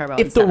choosing Turbo.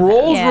 If the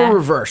roles were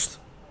reversed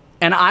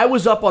and I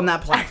was up on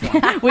that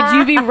platform, would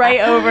you be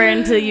right over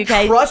into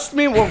UK? Trust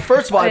me. Well,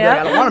 first of all, I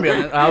don't want to be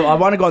on it. I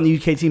want to go on the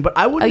UK team, but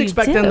I wouldn't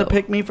expect them to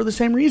pick me for the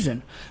same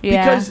reason.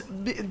 Because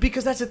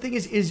that's the thing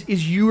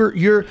is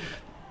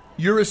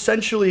you're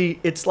essentially,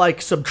 it's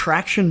like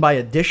subtraction by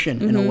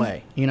addition in a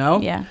way,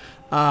 Yeah.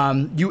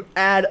 You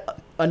add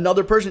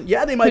another person.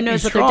 Yeah, they might Who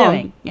knows be strong. What they're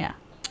doing. Yeah.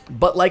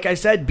 But like I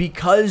said,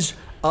 because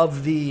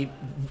of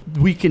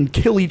we can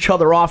kill each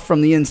other off from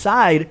the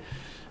inside.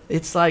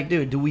 It's like,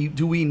 dude, do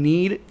we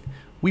need?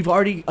 We've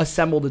already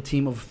assembled a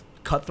team of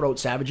cutthroat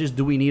savages.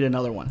 Do we need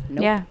another one?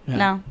 Nope. Yeah.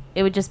 No.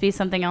 It would just be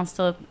something else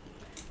to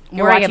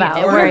worry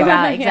about. Worry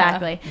about.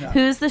 Exactly. Yeah.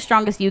 Who's the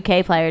strongest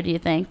UK player? Do you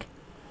think?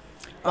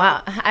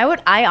 Wow,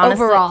 I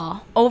honestly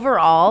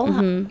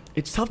overall,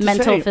 it's tough to say.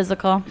 Mental,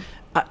 physical.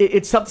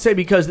 It's tough to say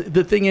because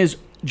the thing is,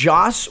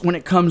 Joss, when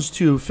it comes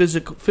to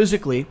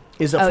physically,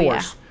 is a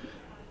force.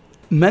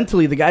 Yeah.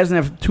 Mentally, the guy doesn't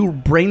have 2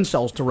 brain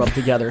cells to rub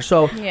together.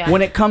 So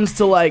when it comes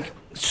to like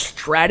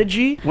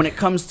strategy, when it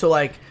comes to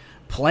like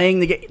playing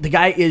the game, the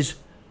guy is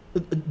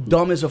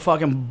dumb as a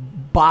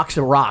fucking box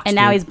of rocks. And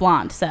now he's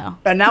blonde, so.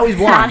 And now he's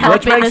blonde,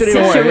 which makes it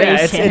even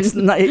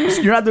more. Yeah,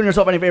 you're not doing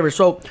yourself any favors.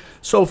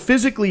 So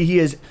physically, he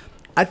is.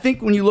 I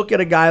think when you look at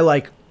a guy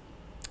like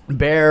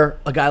Bear,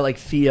 a guy like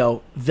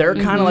Theo, they're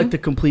kind of like the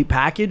complete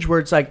package where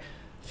it's like,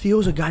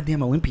 Theo's a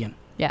goddamn Olympian.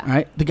 Yeah.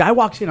 Right? The guy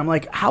walks in, I'm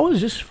like, how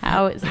is this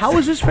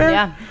fair?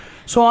 Yeah.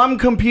 So I'm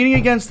competing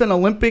against an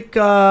Olympic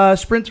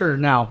sprinter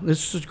now.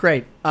 This is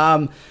great.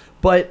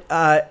 But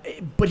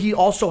he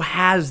also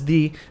has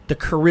the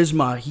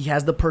charisma. He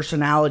has the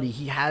personality.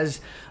 He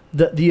has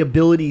the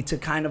ability to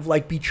kind of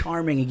like be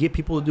charming and get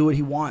people to do what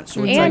he wants.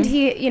 So and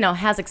he,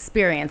 has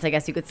experience, I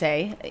guess you could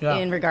say,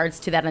 in regards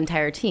to that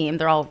entire team.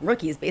 They're all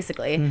rookies,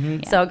 basically.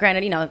 Mm-hmm. So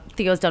granted,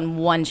 Theo's done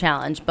one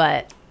challenge,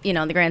 but in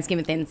the grand scheme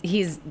of things,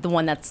 he's the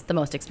one that's the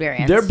most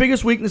experienced. Their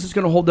biggest weakness is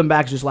going to hold them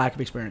back is just lack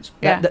of experience.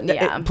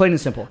 Plain and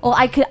simple. Well,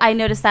 I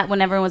noticed that when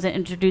everyone was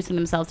introducing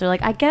themselves, they're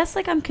like, I guess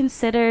like I'm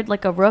considered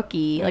like a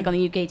rookie, like on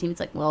the UK team. It's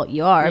like, well,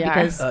 you are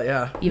because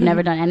you've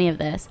never done any of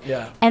this.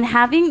 Yeah.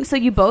 And so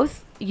you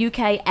both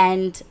UK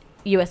and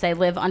USA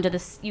live under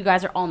this. You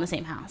guys are all in the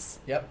same house.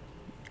 Yep.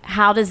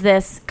 How does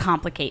this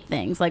complicate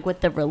things, like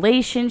with the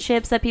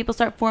relationships that people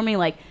start forming,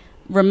 like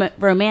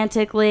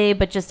romantically,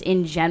 but just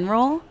in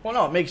general? Well,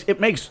 no, it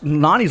makes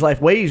Nany's life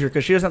way easier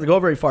because she doesn't have to go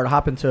very far to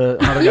hop into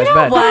another guy's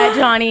bed. What,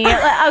 Johnny?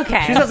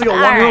 Okay. She just has to go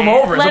one room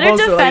over. Let her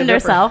defend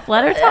herself.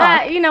 Let her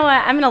talk. You know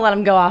what? I'm gonna let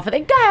him go off of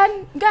it. Go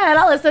ahead.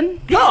 I'll listen.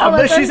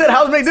 No, she said,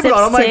 "How's it make difficult?"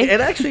 I'm like, it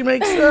actually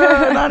makes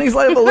Nany's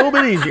life a little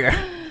bit easier.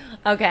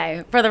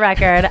 Okay, for the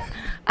record,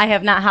 I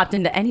have not hopped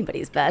into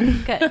anybody's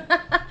bed. Good.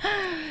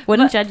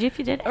 Wouldn't judge you if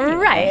you did. Anyway.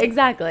 Right,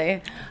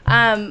 exactly.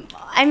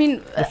 I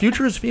mean... The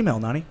future is female,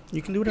 Nany.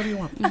 You can do whatever you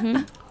want.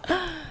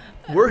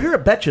 Mm-hmm. We're here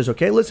at Betches,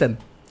 okay? Listen.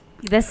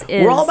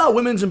 We're all about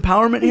women's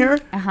empowerment here.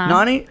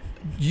 Nany,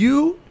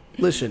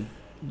 listen.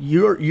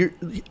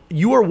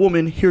 You are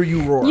woman, hear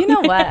you roar. You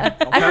know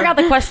what? Okay? I forgot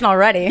the question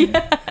already.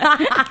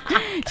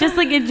 Just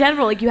like in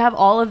general, like you have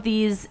all of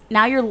these,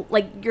 now you're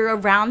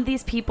around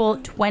these people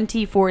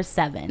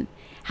 24/7.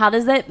 How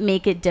does that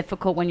make it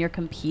difficult when you're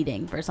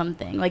competing for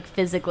something like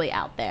physically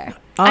out there?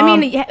 I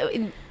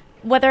mean,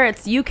 whether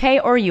it's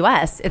UK or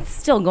US, it's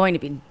still going to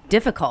be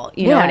difficult.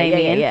 You know what I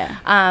mean?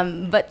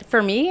 Yeah. But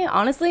for me,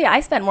 honestly,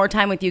 I spent more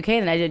time with UK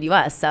than I did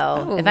US.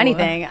 So if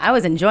anything, I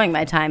was enjoying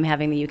my time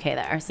having the UK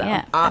there. So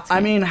I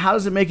mean, how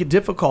does it make it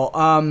difficult?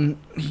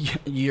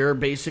 You're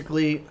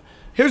basically,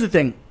 here's the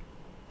thing.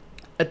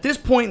 At this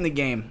point in the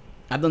game,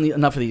 I've done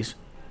enough of these.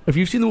 If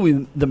you've seen the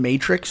movie The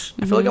Matrix,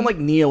 I feel like I'm like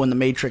Neo in The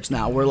Matrix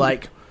now. Where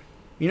like,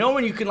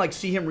 when you can like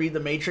see him read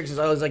The Matrix, it's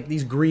always like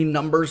these green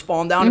numbers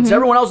falling down. It's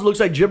everyone else looks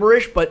like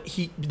gibberish, but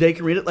they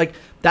can read it. Like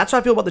that's how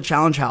I feel about the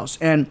challenge house.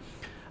 And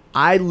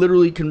I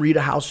literally can read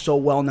a house so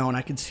well now, and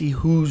I can see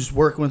who's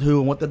working with who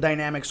and what the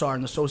dynamics are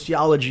and the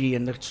sociology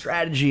and the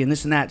strategy and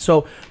this and that.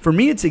 So for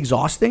me, it's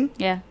exhausting.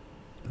 Yeah.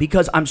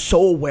 Because I'm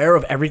so aware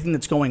of everything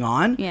that's going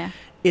on. Yeah.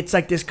 It's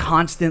like this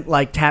constant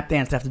like tap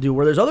dance to have to do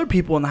where there's other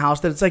people in the house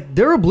that it's like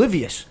they're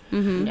oblivious.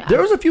 Mm-hmm. Yeah.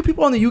 There was a few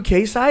people on the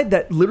UK side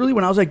that literally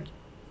when I was like,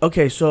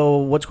 okay, so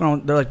what's going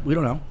on? They're like, we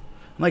don't know. I'm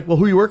like, well,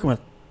 who are you working with?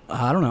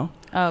 I don't know.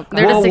 Oh,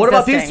 they're just what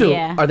about these two?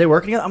 Yeah. Are they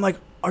working together? I'm like,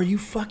 are you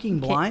fucking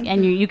blind?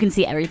 And you can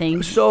see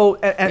everything. So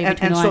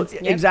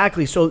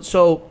exactly.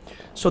 So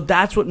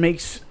that's what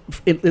makes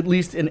at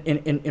least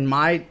in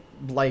my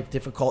life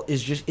difficult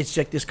is just it's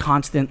like this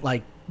constant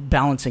like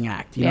balancing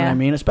act. You know what I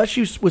mean?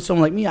 Especially with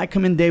someone like me, I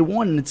come in day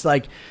one and it's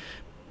like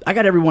I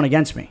got everyone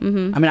against me. I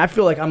mean, I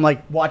feel like I'm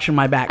like watching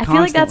my back. I feel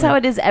like that's how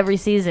it is every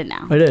season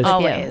now. It is.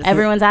 Always.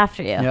 Everyone's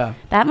after you. Yeah.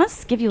 That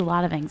must give you a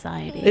lot of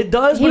anxiety. It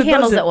does. He but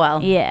handles doesn't. it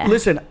well. Yeah.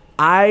 Listen,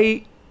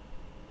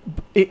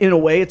 in a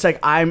way, it's like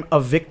I'm a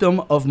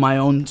victim of my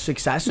own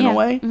success in a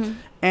way,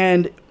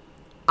 and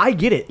I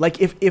get it. Like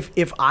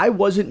if I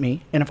wasn't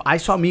me, and if I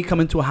saw me come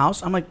into a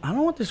house, I'm like, I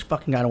don't want this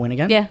fucking guy to win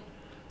again. Yeah.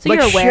 So like,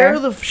 you're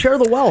aware. share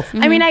the wealth.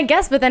 I mean, I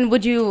guess, but then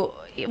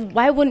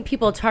why wouldn't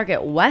people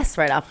target Wes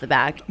right off the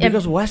back?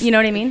 Because Wes, you know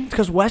what I mean?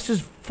 Because Wes is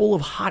full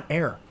of hot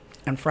air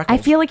and freckles.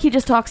 I feel like he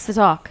just talks to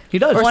talk. He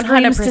does. Or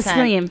screams to 100%.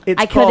 scream.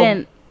 It's I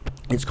couldn't.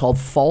 It's called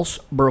false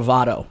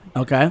bravado.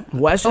 Okay,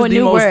 Wes is a the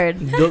new most. word.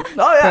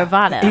 Oh yeah,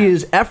 Bravado.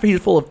 He's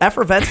full of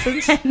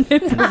effervescence and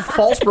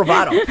false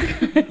bravado.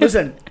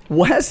 Listen,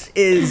 Wes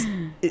is.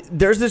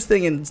 There's this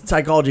thing in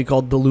psychology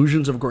called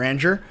delusions of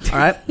grandeur. All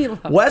right,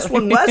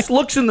 when Wes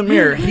looks in the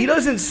mirror, he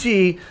doesn't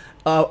see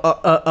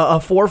a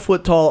 4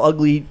 foot tall,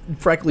 ugly,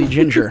 freckly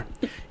ginger.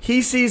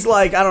 He sees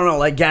like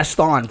like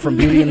Gaston from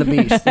Beauty and the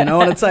Beast, and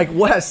it's like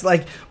Wes,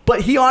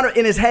 but he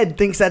in his head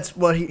thinks that's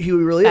what he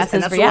really is, That's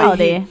and his that's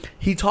reality. the way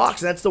he talks.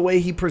 That's the way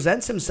he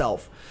presents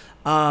himself.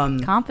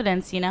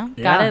 Confidence, Yeah.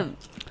 Gotta.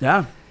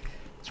 Yeah,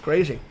 it's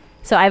crazy.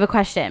 So I have a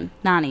question,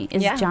 Nany.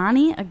 Is Yeah.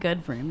 Johnny a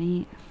good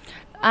roommate?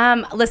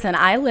 Listen,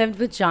 I lived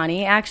with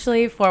Johnny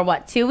actually for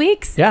 2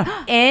 weeks?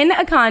 Yeah. In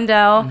a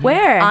condo.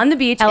 Where? On the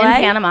beach LA? in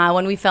Panama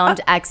when we filmed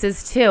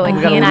Exes 2. And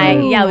we he got and I,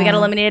 eliminated. we got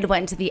eliminated,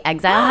 went into the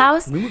exile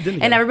house. We moved in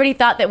and together. everybody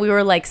thought that we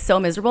were like so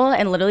miserable.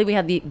 And literally we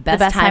had the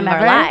best time of our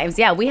ever? lives.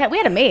 Yeah, we had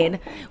a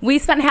maid. We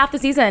spent half the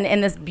season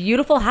in this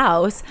beautiful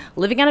house,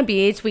 living on a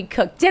beach. We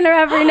cooked dinner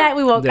every night.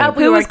 We woke Yeah. up.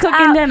 We Who was worked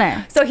cooking out.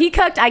 dinner? So he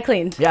cooked, I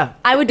cleaned. Yeah.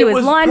 I would do It his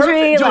was laundry.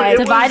 perfect. Dude, Like, it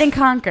was- Divide and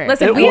conquer.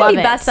 listen, we love had the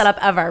it. best setup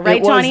ever, right,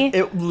 It was- Johnny?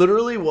 It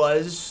literally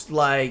was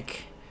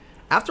like.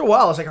 After a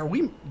while, I was like, "Are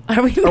we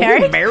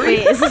married? married?"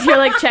 Wait, is this your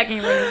like checking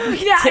room?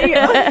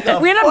 Yeah,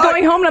 we ended up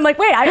going home and I'm like,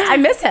 wait, I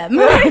miss him.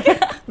 No,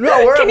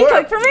 Can you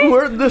cook for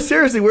me?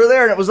 Seriously, we're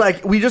there, and it was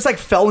like we just like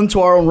fell into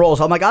our own roles.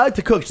 I'm like, I like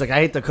to cook. She's like, I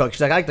hate to cook.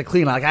 She's like, I like to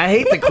clean. I'm like, I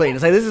hate to clean.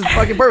 It's like this is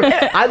fucking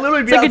perfect. I'd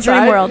literally be like a outside.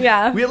 dream world.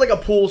 Yeah. We had like a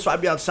pool, so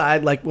I'd be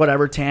outside, like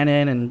whatever,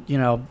 tanning and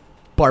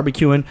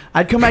barbecuing.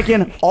 I'd come back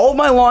in. All of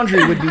my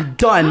laundry would be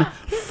done,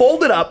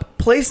 folded up,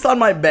 placed on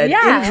my bed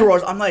Yeah. in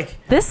drawers. I'm like,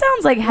 This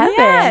sounds like heaven.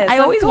 Yes, I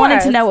of always wanted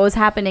to course. know what was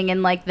happening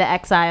in like the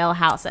exile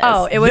houses.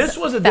 Oh, it was this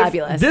was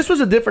fabulous. This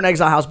was a different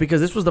exile house because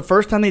this was the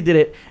first time they did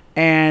it,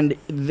 and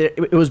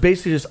it was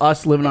basically just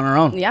us living on our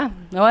own. Yeah,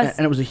 it was.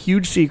 And it was a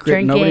huge secret.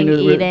 drinking, Nobody knew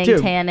that we- eating,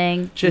 Dude,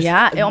 tanning. just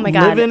Yeah, oh my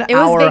God. living It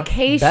was our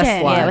vacation. best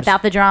Yeah, lives. Yeah,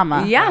 without the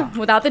drama. Yeah,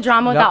 without the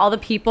drama, Yep. without all the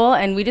people,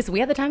 and we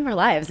had the time of our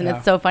lives, and Yeah.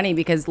 it's so funny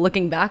because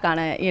looking back on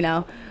it,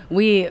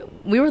 we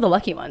were the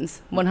lucky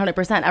ones,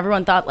 100%.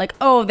 Everyone thought like,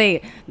 oh,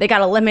 they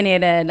got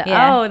eliminated.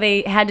 Yeah. Oh,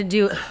 they had to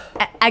do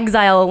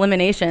exile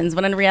eliminations,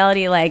 when in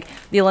reality, like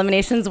the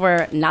eliminations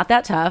were not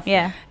that tough.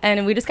 Yeah.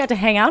 and we just got to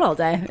hang out all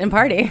day and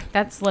party.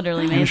 That's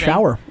literally amazing. And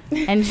shower.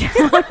 And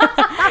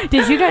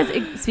did you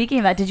guys? Speaking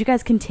of that, did you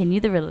guys continue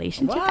the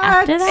relationship What?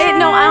 after that?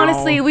 No,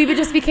 honestly, we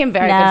just became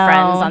very good No,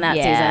 friends on that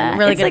yeah. season.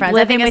 Really It's good like friends.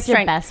 living it's with your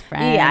strength- best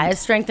friend. Yeah, it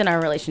strengthened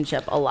our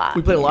relationship a lot.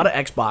 We played a lot of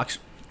Xbox.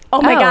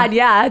 Oh my Oh. God,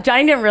 yeah.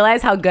 Johnny didn't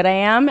realize how good I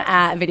am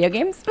at video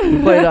games.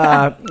 We played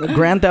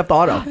Grand Theft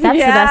Auto. That's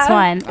the best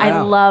one. I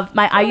Yeah. love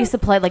I used to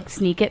play like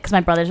sneak it because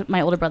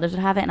my older brothers would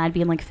have it, and I'd be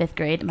in like 5th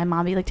grade, and my mom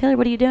would be like, Taylor,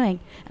 what are you doing?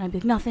 And I'd be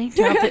like, nothing.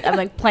 I'm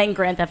like playing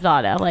Grand Theft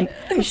Auto. Like,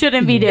 you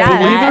shouldn't be doing Yeah.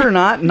 Believe that. it or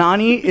not,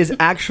 Nany is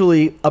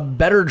actually a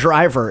better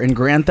driver in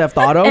Grand Theft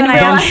Auto In real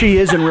than life? she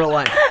is in real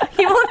life.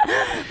 He won't-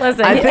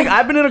 Listen, I think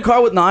I've been in a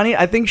car with Nany.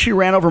 I think she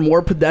ran over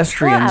more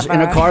pedestrians in a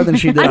Whatever. car than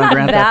she did I'm on not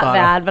Grand that Theft Auto.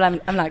 bad, but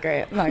I'm not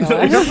great. I'm not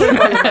gonna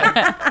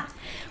lie.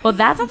 Well,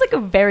 that sounds like a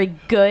very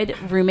good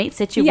roommate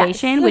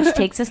situation, Yes. which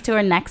takes us to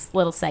our next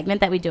little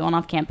segment that we do on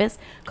Off Campus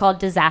called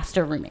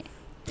Disaster Roommate.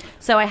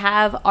 So I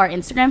have our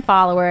Instagram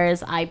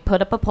followers. I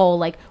put up a poll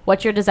like,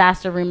 what's your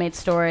disaster roommate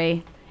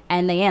story?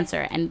 And they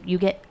answer. And you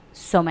get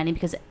so many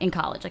because in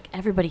college, like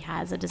everybody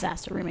has a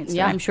disaster roommate story.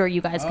 Yeah. I'm sure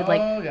you guys could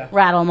yeah.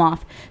 rattle them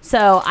off.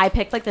 So I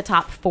picked like the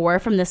top 4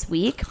 from this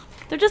week.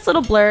 They're just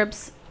little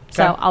blurbs.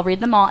 So Okay. I'll read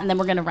them all and then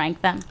we're going to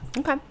rank them.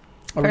 Okay. Are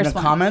we going First to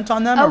one. comment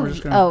on them? or we're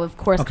just gonna of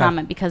course, Okay.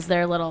 comment because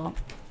they're a little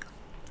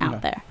out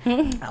Okay.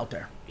 there. out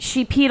there.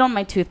 She peed on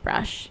my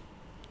toothbrush.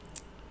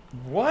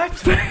 What?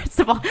 First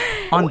of all,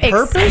 On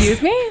purpose?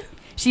 Excuse me?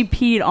 she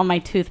peed on my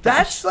toothbrush.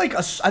 That's like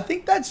I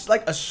think that's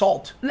like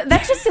assault.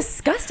 That's just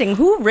disgusting.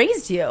 Who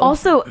raised you?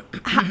 Also,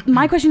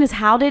 my question is,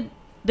 how did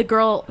the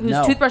girl whose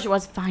No. toothbrush it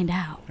was find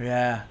out?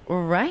 Yeah.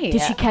 right.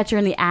 Did she catch her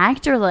in the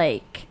act or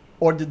like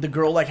Or did the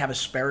girl like have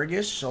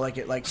asparagus? So like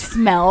it like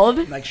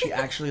smelled? like she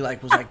actually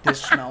like was like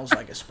this smells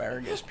like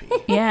asparagus pee.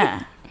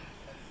 Yeah.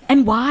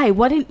 And why?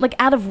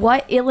 Out of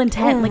what ill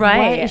intent? Like,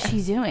 Right. what is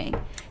she doing?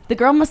 The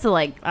girl must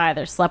have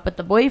either slept with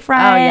the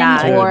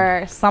boyfriend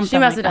or something. She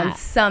must like have done that.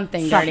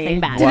 something Something dirty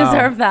bad. to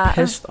deserve that.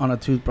 Pissed on a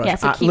toothbrush. Yeah,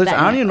 so keep Listen, that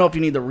I don't in even know if you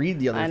need to read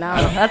the other. I know.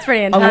 That's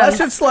pretty intense. Unless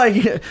it's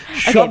like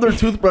shove their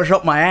toothbrush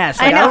up my ass.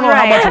 Like, I know, don't know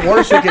right? how much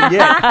worse it can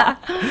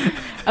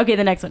get. Okay,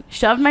 the next one.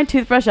 Shoved my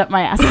toothbrush up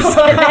my ass.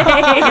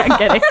 I'm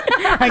kidding.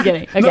 I'm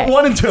kidding. Okay. No,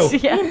 1 and 2.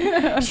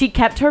 Yeah. She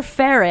kept her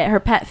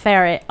pet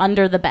ferret,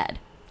 under the bed.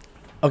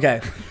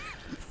 Okay.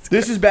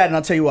 This is bad, and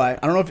I'll tell you why.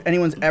 I don't know if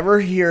anyone's ever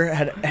here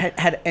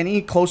had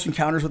any close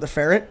encounters with a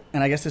ferret,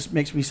 and I guess this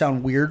makes me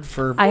sound weird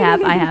for... I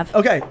have.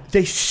 Okay,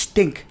 they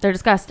stink. They're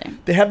disgusting.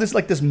 They have this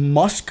this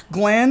musk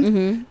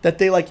gland that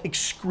they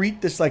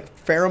excrete this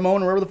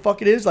pheromone or whatever the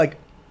fuck it is.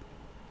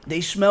 They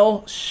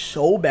smell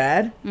so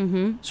bad.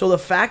 So the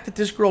fact that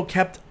this girl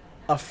kept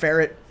a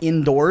ferret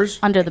indoors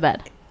Under the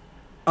bed.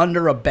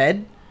 under a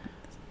bed,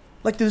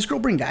 did this girl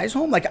bring guys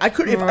home? I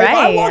could if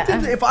Right.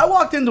 I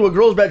walked into a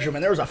girl's bedroom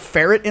and there was a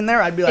ferret in there,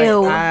 I'd be like,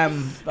 Ew.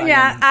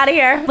 Yeah, out of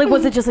here.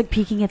 Was it just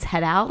peeking its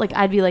head out?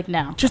 I'd be like,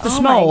 no. just the Oh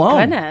smell my alone.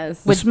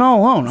 goodness. The smell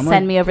alone. I'm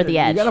Send me over the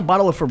edge. You got a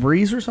bottle of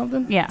Febreze or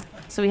something? Yeah.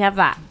 So we have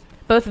that.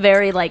 Both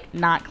very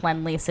not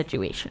cleanly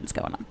situations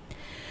going on.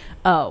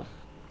 Oh.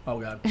 Oh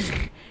god.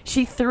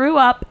 She threw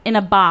up in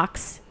a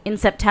box in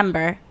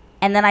September,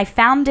 and then I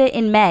found it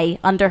in May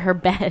under her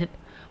bed.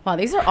 Wow,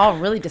 these are all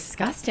really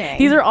disgusting.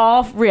 These are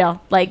all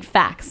real,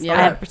 facts. Yeah.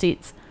 I have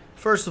receipts.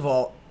 First of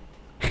all,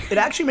 it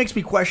actually makes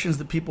me question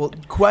the people.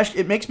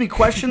 It makes me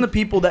question the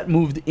people that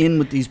moved in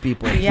with these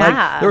people.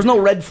 Yeah. There was no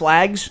red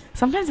flags.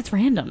 Sometimes it's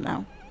random,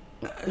 though.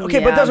 Okay,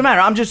 but it doesn't matter.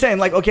 I'm just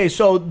saying, okay,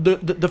 so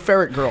the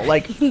ferret girl,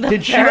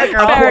 did she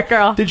Ferret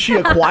girl. did she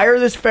acquire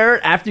this ferret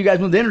after you guys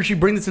moved in, or did she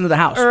bring this into the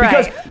house?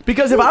 Right.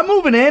 Because if I'm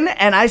moving in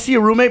and I see a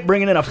roommate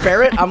bringing in a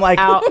ferret, I'm like,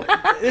 Out.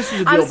 this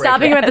is a deal I'm breaker.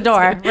 stopping him at the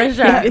door, for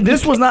sure. Yeah,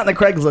 this was not in the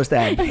Craigslist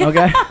ad,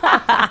 okay?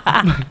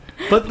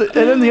 And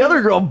then the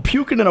other girl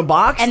puking in a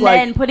box, And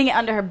then putting it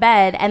under her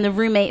bed, and the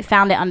roommate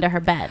found it under her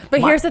bed.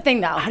 But here's the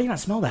thing, though. how do you not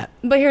smell that?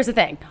 But here's the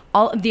thing.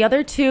 All the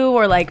other two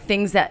were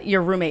things that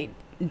your roommate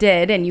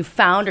did and you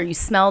found or you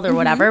smelled or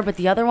whatever, but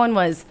the other one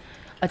was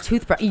a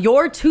toothbrush,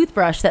 your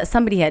toothbrush that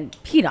somebody had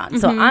peed on.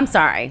 So I'm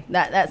sorry.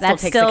 That still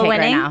That's takes still the cake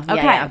winning. right now.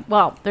 Okay. Yeah.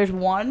 Well, there's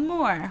one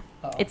more.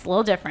 It's a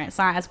little different. It's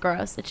not as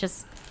gross. It's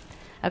just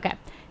okay.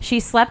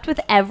 She slept with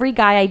every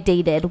guy I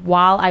dated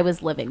while I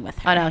was living with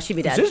her. Oh no, she'd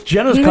be Is dead. this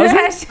Jenna's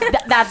cousin?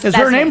 That's Is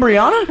her name me.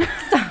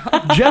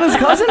 Brianna? Jenna's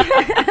cousin?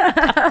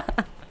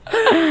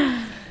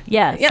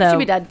 Yeah. Yep, so she'd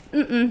be dead.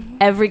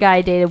 every guy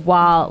I dated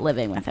while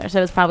living with her. So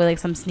it was probably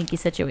some sneaky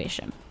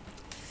situation.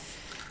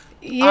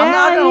 Yeah. I'm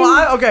not gonna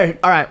lie. Okay,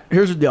 all right.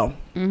 Here's the deal.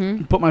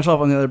 Put myself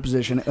on the other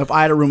position. If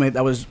I had a roommate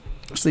that was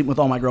sleeping with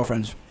all my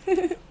girlfriends,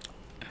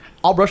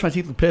 I'll brush my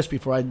teeth with piss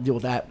before I deal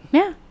with that.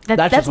 Yeah. That's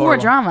That's just more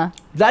horrible. drama.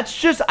 That's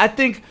just. I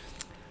think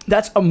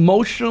that's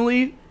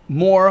emotionally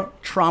more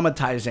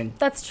traumatizing.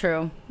 That's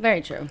true.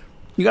 Very true.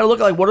 You got to look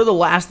at what are the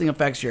lasting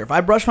effects here. If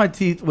I brush my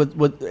teeth with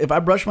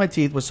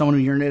someone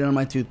who urinated on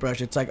my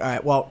toothbrush, it's all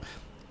right. Well,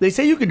 they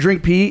say you could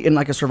drink pee in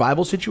a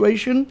survival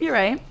situation. You're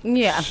right.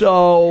 Yeah.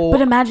 So,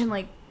 But imagine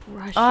brushing.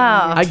 your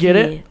I get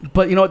teeth. it,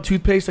 but you know what?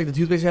 Toothpaste, the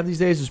toothpaste I have these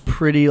days, is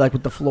pretty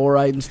with the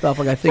fluoride and stuff.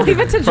 I think Leave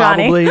it to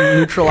Johnny. probably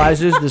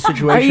neutralizes the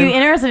situation. Are you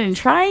interested in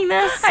trying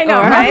this? I know,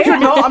 Or- right?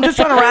 No, I'm just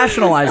trying to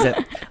rationalize it.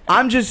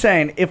 I'm just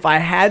saying, if I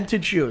had to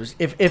choose,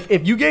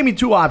 if you gave me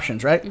two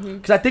options, right?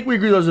 Because I think we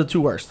agree those are the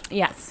two worst.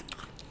 Yes.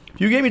 If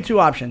you gave me two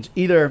options,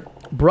 either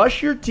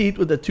brush your teeth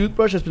with a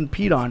toothbrush that's been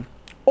peed on,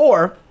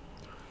 or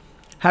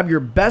have your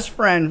best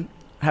friend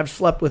have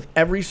slept with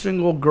every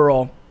single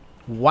girl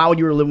while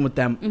you were living with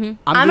them.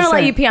 I'm going to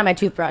let you pee on my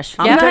toothbrush.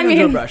 I'm You know what I taking the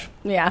mean? toothbrush.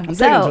 Yeah. I'm taking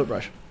the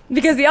toothbrush.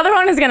 Because the other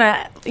one is going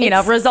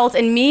to, result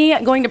in me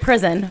going to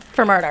prison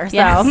for murder. So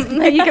Yes.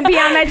 you can pee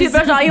on my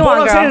toothbrush all you What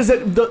want, I'm girl.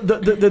 saying is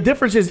that the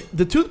difference is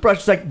the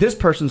toothbrush is this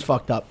person's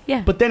fucked up.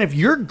 Yeah. But then if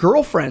your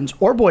girlfriends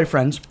or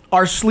boyfriends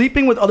are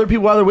sleeping with other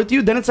people while they're with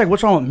you, then it's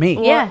what's wrong with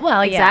me? Yeah.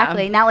 well, yeah.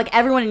 exactly. Now,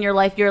 everyone in your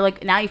life, you're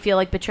now you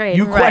feel betrayed.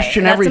 You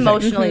question That's everything.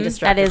 emotionally That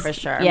destructive is for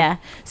sure. Yeah.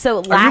 So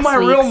Are last you my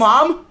real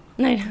mom?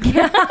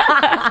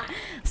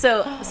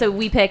 So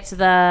we picked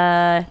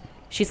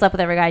she slept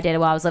with every guy I dated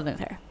while I was living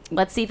with her.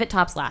 Let's see if it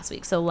tops last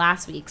week. So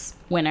last week's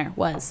winner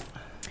was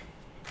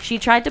she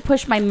tried to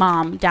push my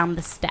mom down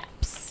the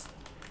steps.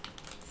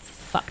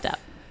 Fucked up.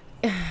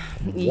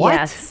 What?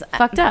 Yes.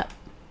 Fucked up.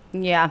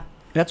 Yeah.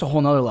 That's a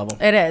whole nother level.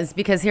 It is,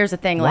 because here's the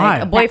thing, Why?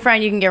 a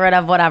boyfriend you can get rid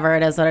of, whatever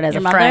it is, what it is,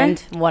 Your a mother? friend,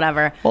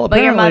 whatever. Well, but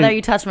your apparently- mother,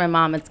 you touch my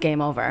mom, it's game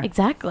over.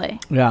 Exactly.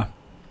 Yeah.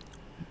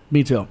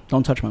 Me too.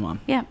 Don't touch my mom.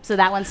 Yeah. So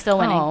that one's still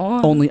winning.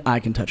 Oh, Only I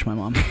can touch my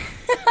mom.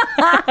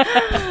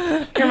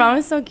 your mom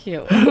is so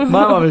cute. My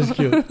mom is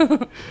cute.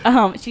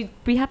 She'd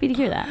be happy to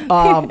hear that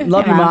Love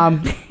you,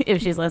 mom.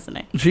 if she's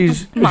listening.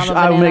 Mama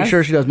I will make Bananas.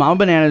 sure she does. Mama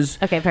Bananas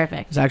Okay,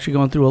 perfect. is actually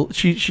going through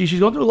she's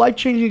going through a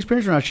life-changing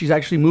experience right now. She's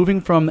actually moving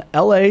from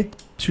LA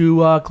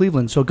to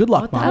Cleveland. So good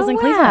luck, What the mom. hell's in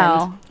wow.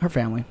 Cleveland? Her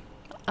family.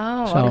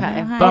 Oh, So-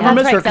 okay. But I'm gonna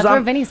miss her That's 'cause where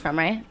I'm- Vinny's from,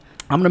 right?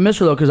 I'm gonna miss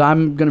her though, because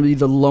I'm gonna be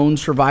the lone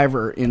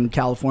survivor in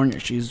California.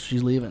 She's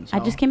leaving. So. I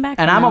just came back.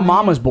 And from I'm a LA.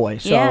 mama's boy,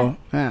 so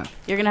yeah.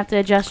 You're gonna have to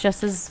adjust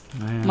just as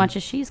much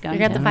as she's going. You're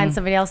gonna have to find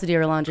somebody else to do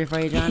your laundry for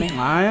you, Johnny.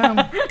 I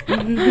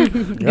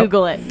am.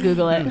 Google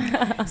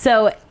it.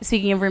 So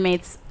speaking of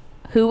roommates,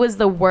 who was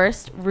the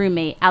worst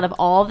roommate out of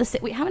all of the?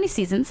 Wait, how many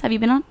seasons have you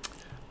been on?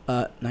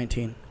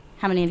 19.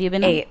 How many have you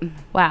been 8. on?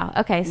 Wow.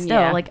 Okay. Still,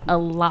 Yeah. like a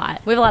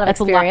lot. We have a lot of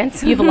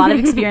experience. You have a lot of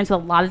experience with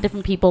a lot of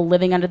different people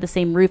living under the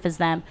same roof as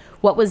them.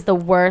 What was the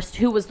worst?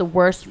 Who was the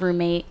worst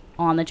roommate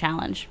on the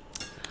challenge?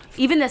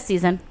 Even this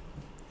season,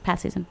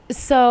 past season.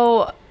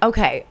 So,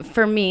 okay,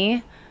 for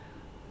me,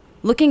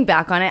 looking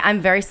back on it,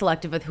 I'm very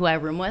selective with who I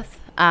room with.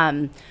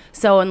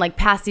 So in like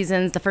past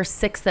seasons, the first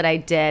 6 that I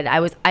did, I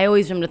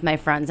always roomed with my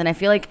friends, and I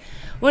feel like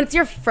when it's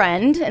your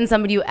friend and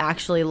somebody you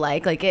actually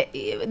like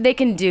they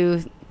can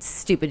do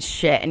stupid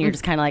shit, and you're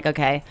just kind of like,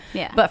 okay.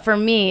 Yeah. But for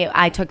me,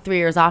 I took 3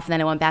 years off, and then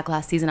I went back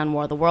last season on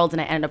War of the Worlds, and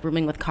I ended up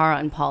rooming with Cara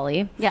and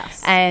Polly.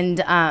 Yes. And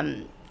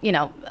you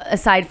know,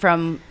 aside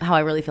from how I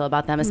really feel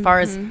about them, as far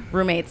as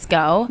roommates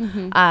go,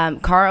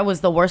 Cara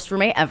was the worst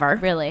roommate ever.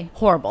 Really?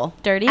 Horrible.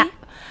 Dirty?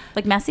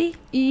 Like messy?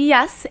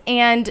 Yes,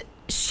 and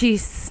she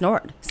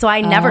snored. So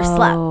I never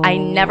slept. I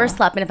never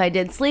slept. And if I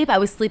did sleep, I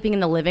was sleeping in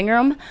the living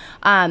room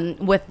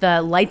with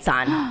the lights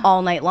on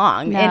all night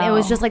long. And it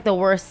was just like the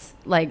worst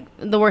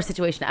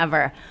situation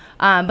ever.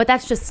 But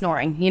that's just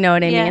snoring. You know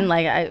what I mean?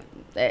 Like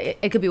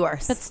it could be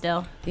worse. But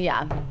still.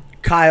 Yeah.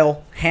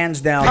 Kyle, hands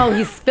down. Oh,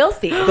 he's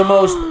filthy. The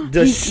most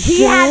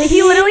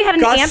He literally had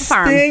an ant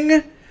farm.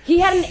 disgusting. He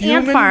had an ant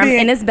human farm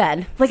being. in his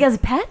bed. Like as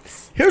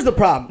pets? Here's the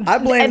problem. I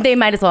blame. They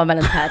might as well have been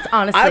his pets,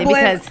 honestly,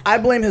 because I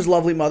blame his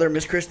lovely mother,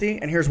 Miss Christie,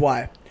 and here's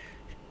why.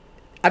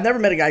 I've never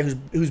met a guy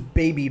who's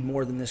babied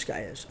more than this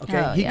guy is. Okay,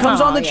 Oh, he yeah. comes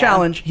on the Oh, yeah.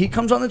 challenge. He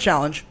comes on the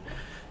challenge,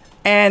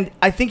 and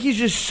I think he's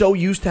just so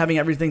used to having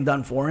everything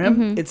done for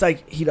him. It's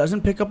like he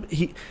doesn't pick up.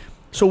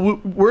 So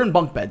we're in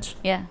bunk beds,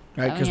 Yeah.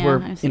 right? Because Oh, yeah,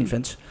 we're I've seen-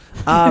 infants.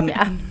 And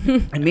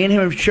me and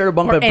him have shared a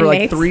bunk We're bed for like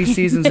inmates. 3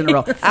 seasons in a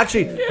row.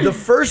 Actually, the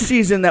first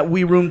season that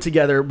we roomed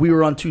together, we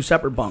were on 2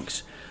 separate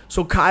bunks.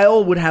 So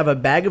Kyle would have a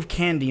bag of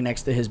candy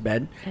next to his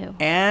bed Ew.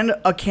 and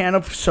a can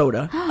of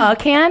soda. a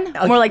can?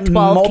 More like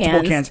 12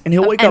 multiple cans. And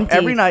he'll wake up Empty.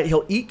 every night,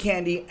 he'll eat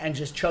candy and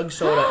just chug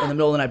soda in the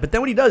middle of the night. But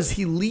then what he does,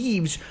 he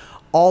leaves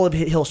all of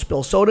it. He'll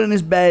spill soda in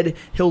his bed.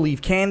 He'll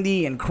leave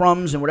candy and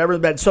crumbs and whatever in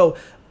the bed. So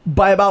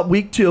by about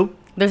week 2,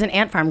 There's an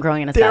ant farm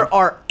growing in his bed. there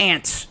are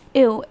ants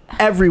Ew.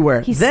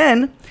 everywhere.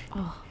 Then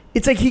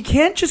it's like he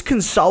can't just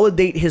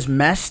consolidate his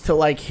mess to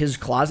like his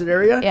closet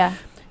area. Yeah.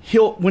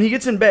 When he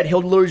gets in bed,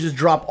 he'll literally just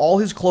drop all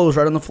his clothes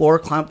right on the floor,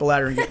 climb up the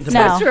ladder, and get into No.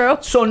 bed. That's true.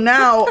 So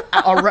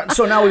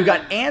now, we've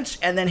got ants,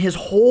 and then his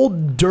whole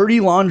dirty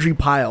laundry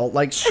pile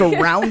like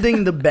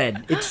surrounding the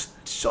bed. It's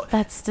so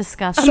That's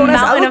disgusting. so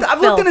nice. mountain of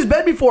I've looked in filth. his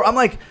bed before. I'm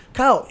like,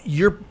 Kyle,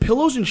 your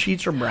pillows and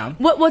sheets are brown.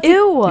 What's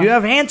Ew. You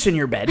have ants in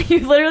your bed. You're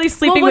literally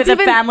sleeping what's with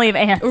a even- family of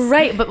ants.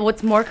 Right, but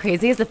what's more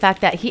crazy is the fact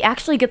that he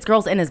actually gets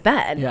girls in his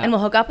bed Yeah. and will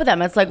hook up with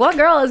them. It's like, what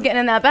girl is getting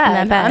in that bed? In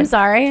that bed. I'm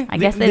sorry. I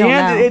guess they The don't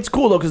ant- know. It's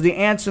cool though because the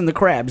ants and the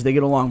crabs they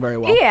get along very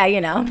well. Yeah, you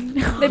know,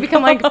 they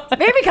become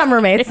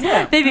roommates.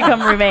 They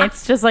become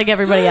roommates just like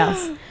everybody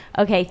else.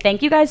 Okay,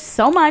 thank you guys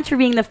so much for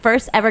being the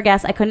first ever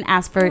guest. I couldn't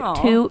ask for Aw.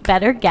 2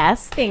 better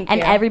guests. Thank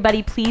and you.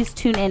 everybody, please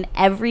tune in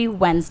every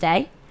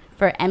Wednesday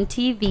for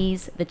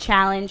MTV's The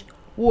Challenge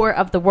War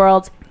of the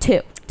Worlds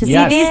 2 to see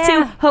Yes. these 2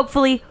 Yeah.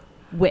 hopefully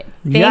win.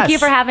 Thank you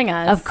for having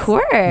us. Of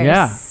course.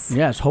 Yeah.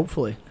 Yes.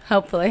 Hopefully.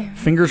 Hopefully.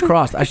 Fingers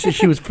crossed.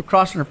 She was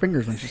crossing her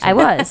fingers when she said I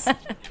that. was.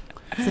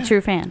 It's a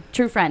true fan,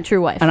 true friend,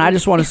 true wife. And I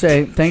just want to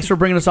say thanks for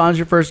bringing us on as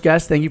your first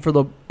guest. Thank you for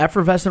the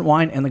effervescent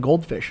wine and the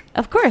goldfish.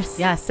 Of course.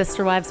 Yeah,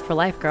 sister wives for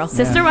life, girl.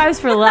 Sister wives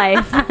for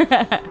life.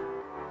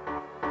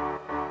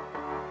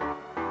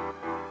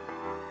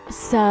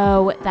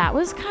 So that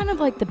was kind of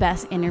like the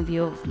best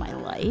interview of my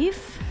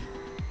life.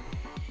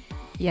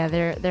 Yeah,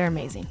 they're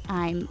amazing.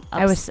 I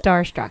was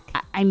starstruck.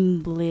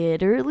 I'm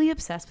literally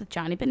obsessed with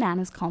Johnny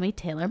Bananas. Call me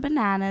Taylor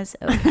Bananas.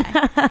 Okay.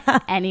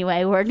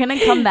 Anyway, we're going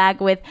to come back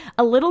with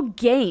a little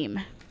game.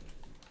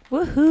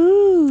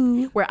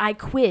 Woohoo! Where I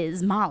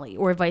quiz Molly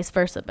or vice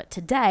versa. But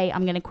today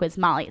I'm going to quiz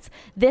Molly. It's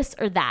this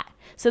or that.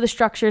 So the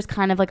structure is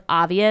kind of like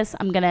obvious.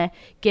 I'm going to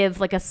give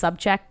like a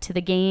subject to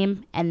the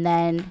game and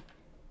then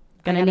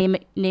going to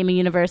name a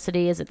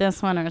university. Is it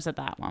this one or is it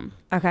that one?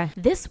 Okay.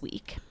 This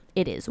week,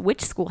 it is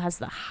which school has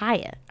the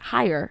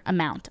higher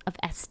amount of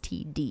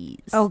STDs.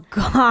 Oh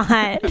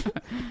God.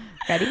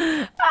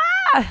 Ready?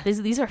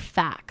 These are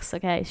facts,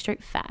 okay?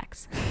 Straight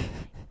facts.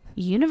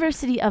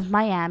 University of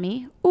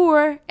Miami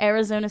or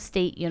Arizona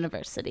State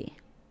University?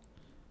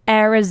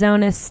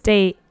 Arizona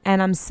State,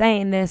 and I'm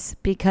saying this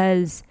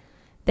because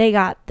they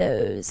got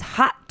those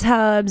hot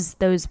tubs,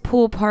 those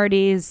pool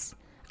parties.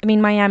 I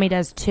mean, Miami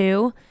does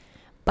too,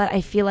 but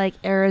I feel like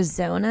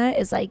Arizona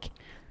is like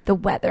the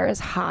weather is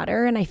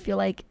hotter, and I feel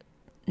like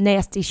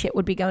nasty shit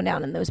would be going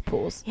down in those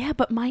pools. Yeah,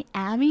 but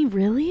Miami,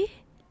 really?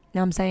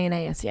 No, I'm saying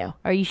ASU.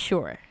 Are you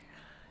sure?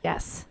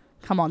 Yes.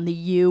 Come on, the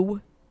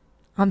U.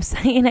 I'm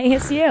saying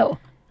ASU.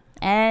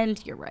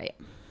 And you're right.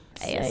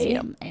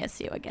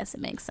 ASU, I guess it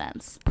makes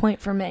sense. Point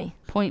for me.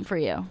 Point for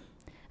you.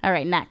 All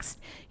right, next.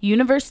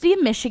 University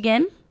of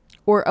Michigan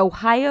or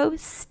Ohio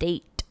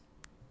State?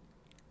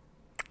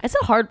 It's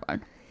a hard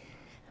one.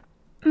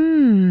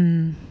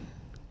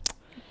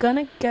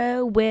 Gonna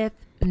go with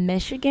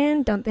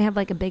Michigan. Don't they have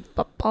like a big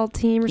football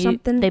team or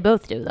something? They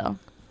both do, though.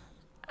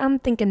 I'm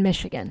thinking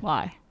Michigan.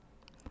 Why?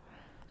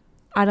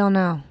 I don't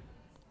know.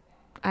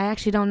 I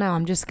actually don't know.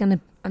 I'm just gonna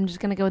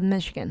go with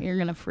Michigan. You're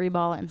going to free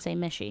ball it and say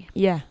Michi.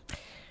 Yeah.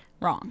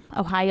 Wrong.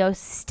 Ohio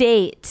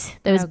State.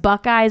 Those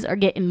Buckeyes are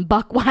getting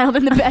buck wild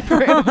in the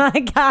bedroom. Oh my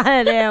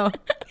God, ew.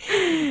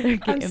 They're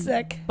getting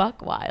sick.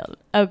 buck wild.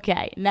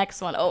 Okay,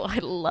 next one. Oh, I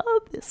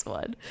love this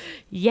one.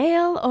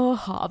 Yale or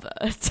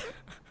Harvard?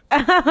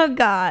 Oh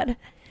God.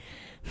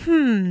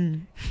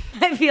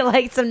 I feel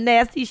like some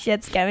nasty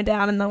shit's going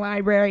down in the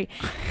library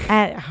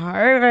at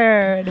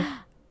Harvard.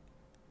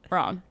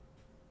 Wrong.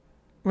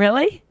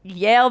 Really?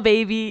 Yale,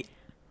 baby.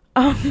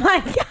 Oh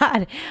my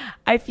God.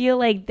 I feel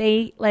like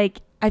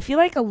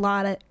a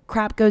lot of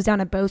crap goes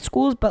down at both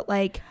schools, but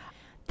like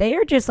they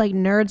are just like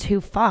nerds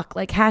who fuck.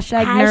 Like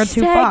hashtag nerds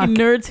who fuck.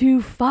 Nerds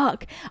who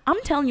fuck.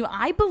 I'm telling you,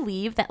 I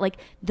believe that like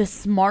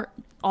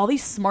all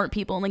these smart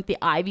people in like the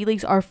Ivy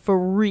Leagues are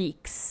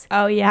freaks.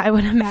 Oh yeah, I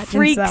would imagine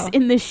Freaks so.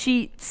 in the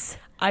sheets.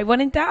 I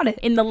wouldn't doubt it.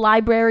 In the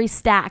library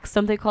stacks.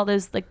 Don't they call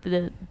those like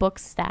the book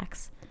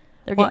stacks?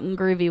 They're getting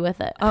groovy with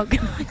it. Oh,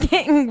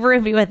 getting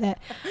groovy with it.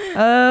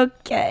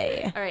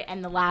 Okay. All right,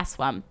 and the last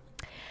one.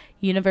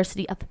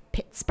 University of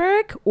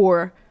Pittsburgh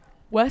or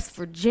West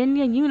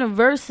Virginia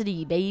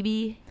University,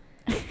 baby.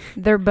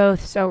 They're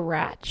both so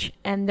ratch.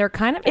 And they're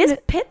kind of... Is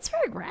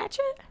Pittsburgh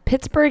ratchet?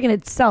 Pittsburgh in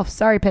itself,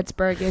 sorry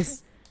Pittsburgh,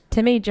 is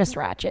to me just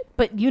ratchet.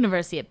 But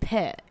University of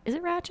Pitt, is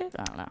it ratchet?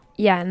 I don't know.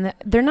 Yeah, and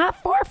they're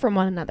not far from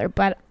one another,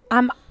 but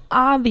I'm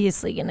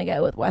obviously going to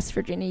go with West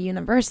Virginia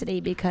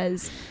University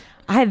because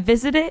I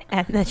visited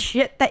and the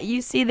shit that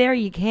you see there,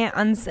 you can't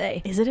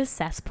unsay. Is it a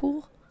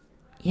cesspool?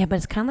 Yeah, but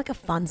it's kind of like a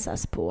fun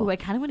cesspool. Oh, I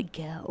kind of want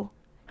to go.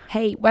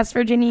 Hey, West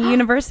Virginia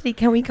University,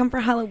 can we come for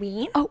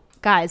Halloween? Oh,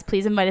 guys,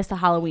 please invite us to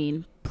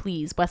Halloween.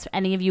 Please.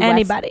 Any of you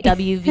Anybody. West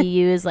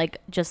WVUs,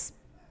 like, just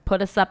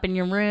put us up in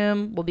your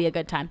room. Will be a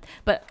good time.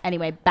 But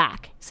anyway,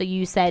 back. So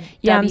you said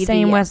yeah, WVU. I'm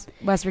saying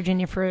West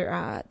Virginia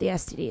for the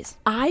STDs.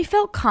 I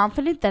felt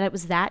confident that it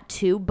was that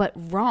too, but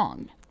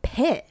wrong.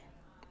 Pitt.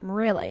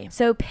 Really?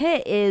 So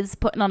Pitt is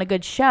putting on a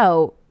good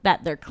show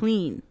that they're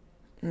clean.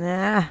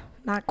 Nah,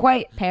 not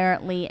quite.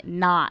 Apparently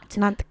not.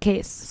 Not the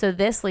case. So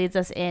this leads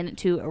us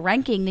into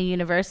ranking the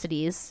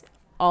universities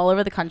all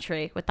over the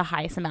country with the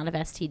highest amount of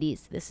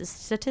STDs. This is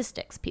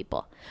statistics,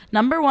 people.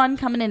 Number 1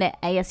 coming in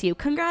at ASU.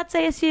 Congrats,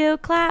 ASU.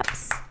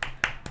 Claps.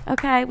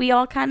 Okay, we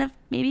all kind of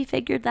maybe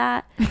figured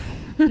that.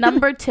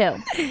 Number 2,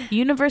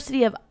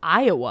 University of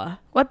Iowa.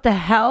 What the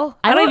hell?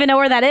 I don't even know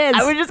where that is.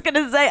 I was just going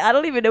to say, I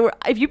don't even know where.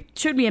 If you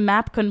showed me a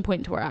map, couldn't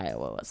point to where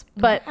Iowa was.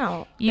 But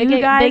wow. you they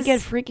guys.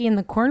 get freaky in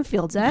the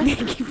cornfields, eh? They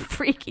get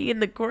freaky in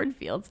the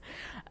cornfields.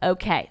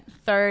 Okay.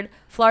 3rd,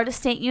 Florida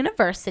State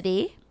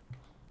University.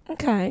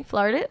 Okay.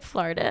 Florida.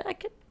 I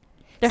could.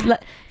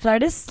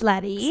 Florida's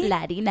slutty.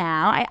 Slutty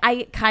now.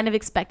 I kind of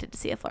expected to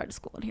see a Florida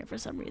school in here for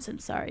some reason.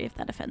 Sorry if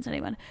that offends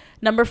anyone.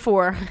 Number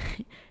 4,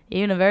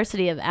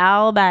 University of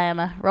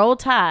Alabama. Roll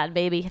Tide,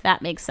 baby.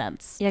 That makes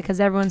sense. Yeah,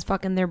 because everyone's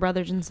fucking their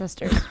brothers and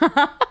sisters.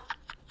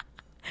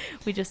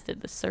 We just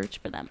did the search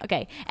for them.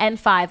 Okay. And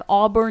 5,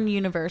 Auburn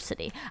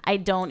University. I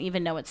don't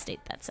even know what state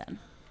that's in.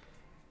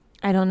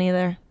 I don't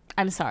either.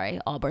 I'm sorry,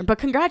 Auburn. But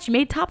congrats, you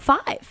made top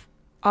 5.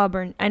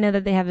 Auburn. I know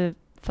that they have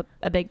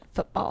a big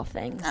football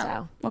thing. Oh.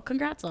 So, well,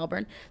 congrats,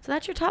 Auburn. So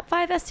that's your top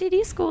 5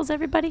 STD schools,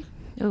 everybody.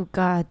 oh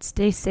God,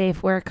 stay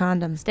safe. Wear a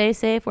condom. Stay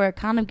safe. Wear a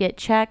condom. Get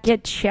checked.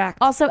 Get checked.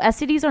 Also,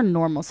 STDs are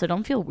normal, so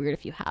don't feel weird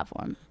if you have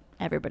one.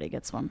 Everybody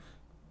gets one.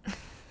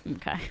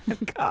 Okay.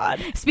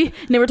 God.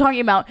 Now we're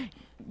talking about.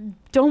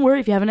 Don't worry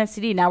if you have an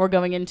STD. Now we're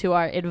going into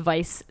our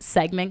advice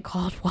segment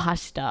called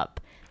Washed Up.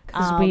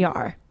 Because we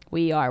are.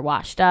 We are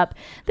washed up.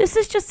 This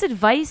is just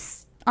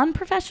advice,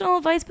 unprofessional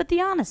advice, but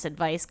the honest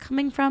advice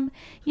coming from,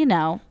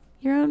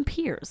 your own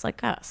peers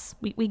like us.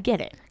 We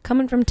get it.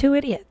 Coming from 2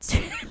 idiots.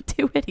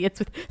 2 idiots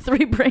with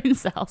 3 brain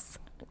cells.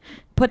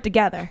 Put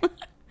together.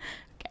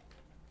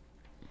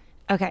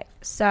 Okay,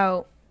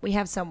 so we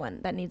have someone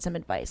that needs some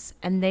advice.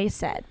 And they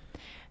said,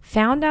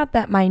 found out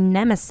that my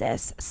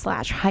nemesis /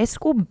 high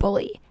school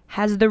bully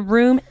has the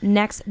room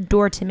next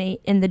door to me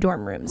in the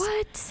dorm rooms.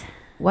 What?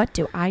 What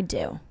do I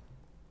do?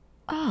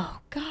 Oh,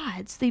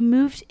 God. So they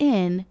moved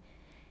in,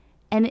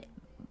 and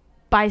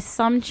by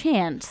some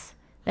chance,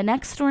 the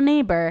next door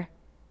neighbor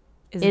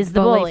is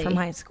the bully from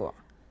high school.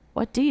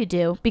 What do you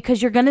do?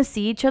 Because you're going to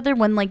see each other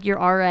when, like, your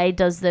RA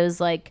does those,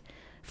 like,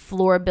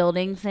 floor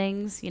building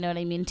things. You know what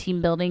I mean?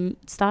 Team building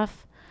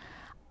stuff.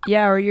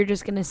 Yeah, or you're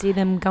just going to see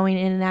them going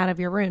in and out of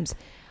your rooms.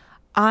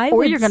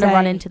 Or you're going to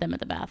run into them at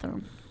the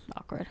bathroom.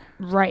 Awkward.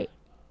 Right.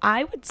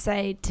 I would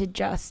say to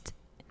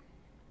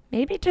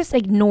maybe just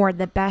ignore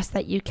the best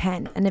that you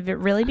can. And if it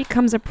really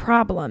becomes a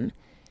problem,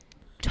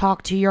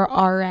 talk to your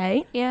RA.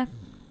 Yeah.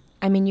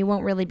 I mean, you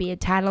won't really be a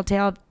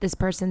tattletale if this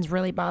person's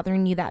really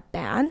bothering you that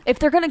bad. If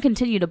they're going to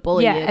continue to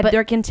bully you. If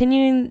they're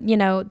continuing,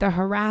 the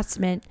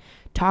harassment,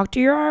 talk to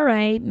your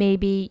RA.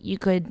 Maybe you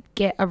could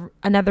get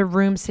another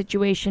room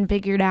situation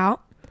figured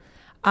out.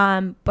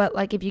 But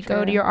like if you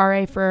go to your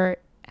RA for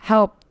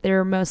help,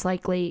 they're most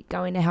likely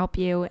going to help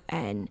you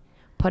and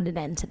put an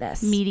end to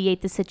this.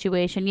 Mediate the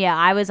situation. Yeah,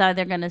 I was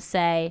either going to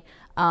say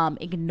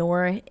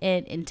ignore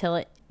it until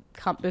it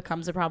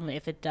becomes a problem,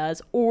 if it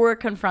does, or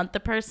confront the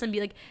person, be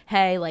like,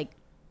 hey, like,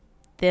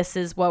 this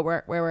is where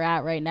we're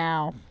at right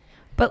now.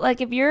 But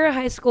like if you're a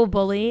high school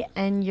bully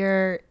and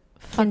you're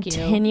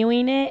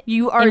continuing it,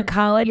 you are in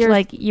college,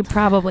 like you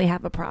probably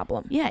have a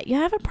problem. Yeah, you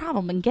have a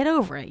problem, and get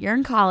over it. You're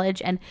in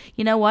college, and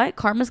you know what?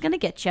 Karma's going to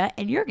get you,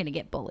 and you're going to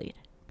get bullied.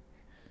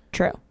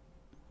 True.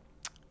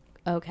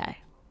 Okay.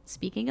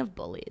 Speaking of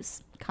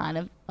bullies, kind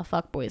of a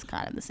fuckboy is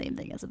kind of the same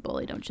thing as a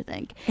bully, don't you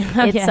think?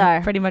 It's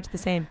our pretty much the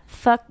same.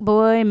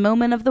 Fuckboy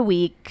moment of the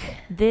week.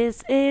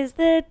 This is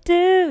the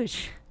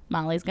douche.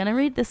 Molly's going to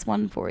read this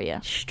one for you.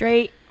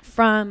 Straight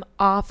from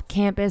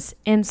off-campus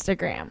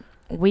Instagram,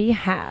 we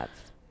have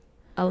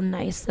a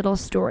nice little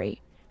story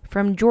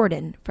from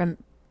Jordan from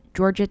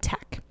Georgia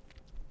Tech.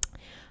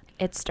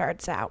 It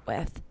starts out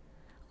with,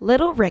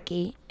 little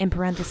Ricky, in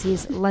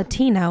parentheses,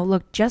 Latino,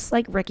 looked just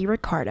like Ricky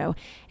Ricardo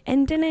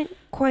and didn't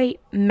quite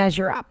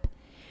measure up.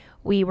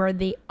 We were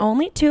the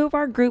only two of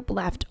our group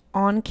left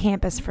on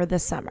campus for the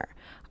summer.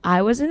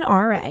 I was an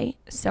RA,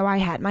 so I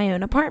had my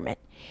own apartment.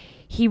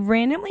 He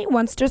randomly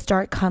wants to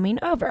start coming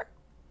over.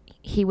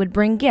 He would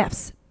bring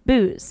gifts,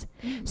 booze.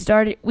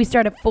 We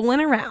started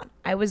fooling around.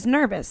 I was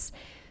nervous.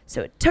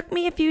 So it took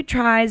me a few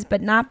tries,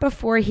 but not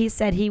before he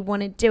said he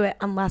wouldn't do it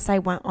unless I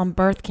went on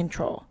birth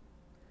control.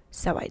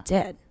 So I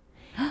did.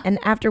 And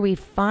after we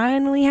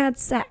finally had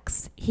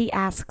sex, he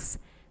asks,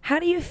 how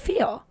do you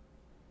feel?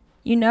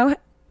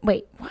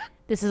 Wait, what?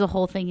 This is a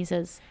whole thing he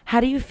says.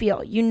 How do you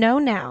feel? You know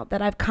now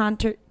that I've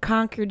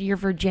conquered your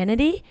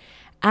virginity?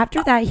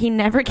 After that, he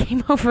never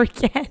came over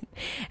again.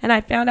 And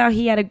I found out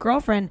he had a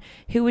girlfriend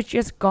who was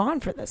just gone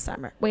for the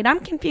summer. Wait,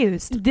 I'm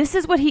confused. This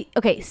is what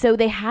so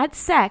they had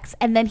sex,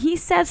 and then he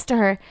says to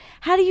her,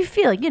 how do you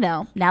feel?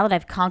 Now that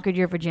I've conquered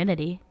your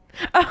virginity.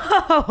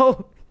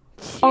 Oh,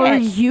 are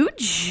you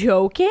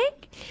joking?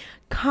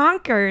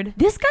 Conquered?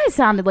 This guy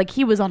sounded like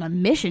he was on a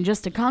mission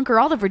just to conquer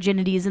all the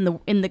virginities in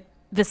the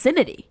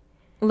vicinity.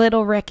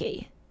 Little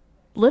Ricky.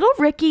 Little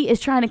Ricky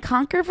is trying to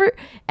conquer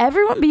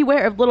everyone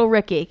beware of Little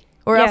Ricky.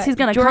 Or else he's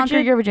going to conquer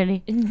your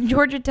virginity.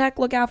 Georgia Tech,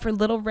 look out for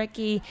Little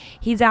Ricky.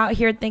 He's out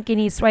here thinking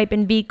he's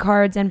swiping V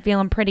cards and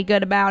feeling pretty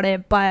good about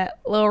it. But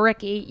Little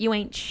Ricky, you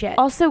ain't shit.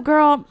 Also,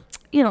 girl,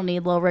 you don't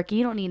need Little Ricky.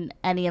 You don't need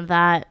any of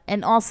that.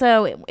 And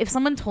also, if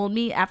someone told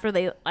me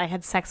after I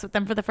had sex with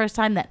them for the first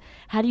time that,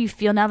 how do you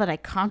feel now that I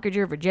conquered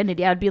your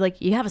virginity? I'd be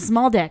like, you have a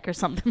small dick or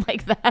something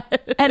like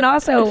that. And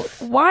also,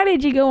 why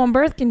did you go on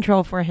birth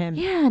control for him?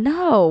 Yeah,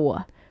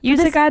 no. Use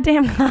a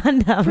goddamn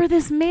condom. For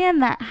this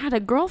man that had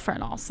a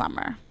girlfriend all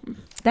summer.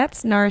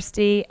 That's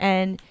nasty.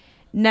 And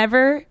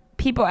never,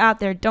 people out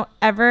there, don't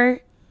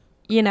ever,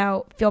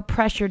 feel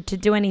pressured to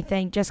do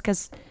anything just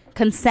because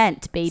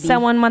consent, baby.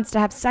 Someone wants to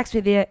have sex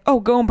with you.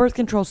 Oh, go on birth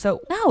control. So,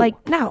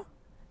 no.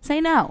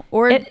 Say no.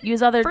 Or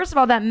use other. First of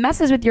all, that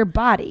messes with your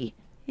body.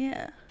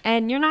 Yeah.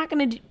 And you're not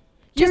going to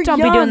just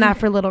don't be doing that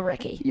for Little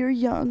Ricky. You're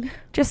young.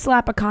 Just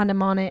slap a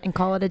condom on it and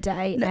call it a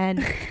day. No.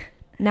 And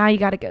now you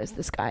got to ghost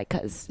this guy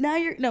because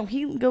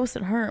he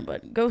ghosted her,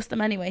 but ghost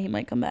him anyway. He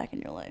might come back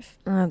in your life.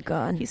 Oh,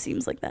 God. He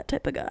seems like that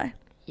type of guy.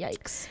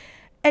 Yikes.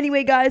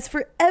 Anyway, guys,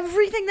 for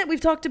everything that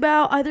we've talked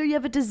about, either you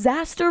have a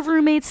disaster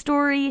roommate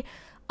story,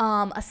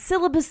 a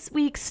syllabus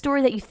week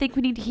story that you think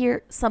we need to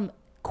hear, some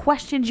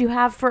questions you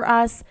have for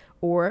us,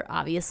 or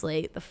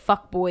obviously the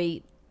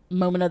fuckboy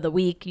moment of the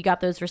week, you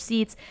got those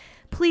receipts,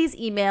 please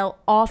email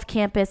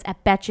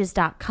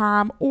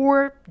offcampus@betches.com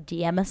or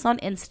DM us on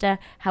Insta,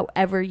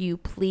 however you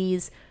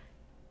please.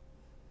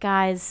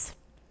 Guys,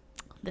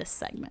 this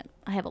segment,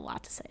 I have a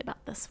lot to say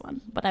about this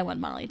one, but I want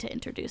Molly to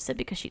introduce it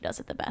because she does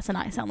it the best and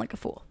I sound like a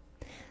fool.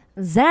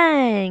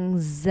 Zang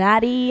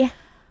Zaddy.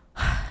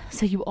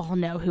 So you all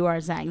know who our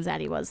Zang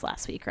Zaddy was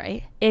last week,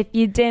 right? If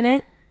you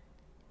didn't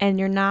and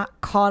you're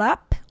not caught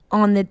up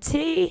on the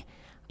tea,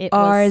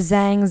 our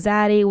Zang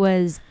Zaddy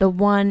was the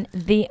one,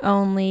 the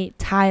only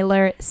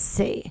Tyler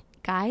C.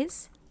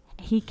 Guys,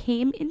 he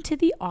came into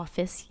the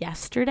office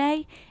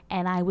yesterday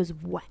and I was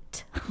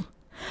wet.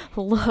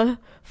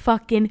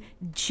 Fucking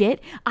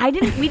jit.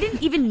 We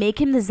didn't even make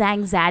him the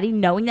Zang Zaddy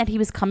knowing that he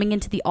was coming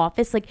into the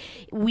office. Like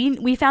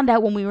we found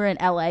out when we were in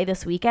LA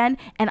this weekend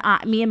and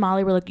me and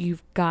Molly were like,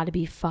 you've got to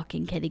be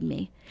fucking kidding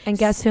me. And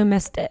guess who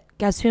missed it?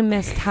 Guess who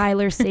missed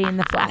Tyler C in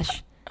the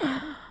flesh?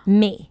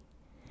 Me.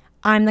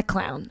 I'm the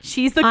clown.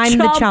 I'm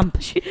the chump.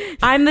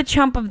 I'm the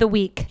chump of the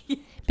week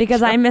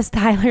because I missed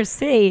Tyler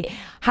C.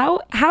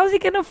 How's he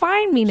gonna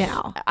find me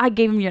now? I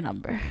gave him your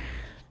number.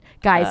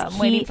 Guys, I'm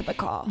waiting for the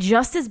call.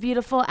 Just as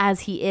beautiful as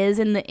he is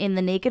in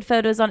the naked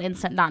photos on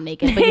Insta, not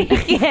naked,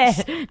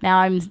 but now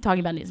I'm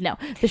talking about news. No,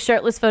 the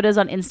shirtless photos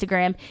on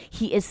Instagram.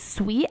 He is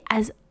sweet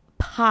as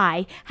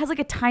pie, has like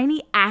a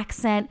tiny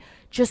accent,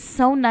 just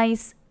so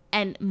nice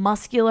and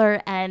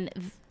muscular,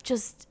 and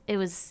just it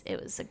was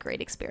a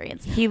great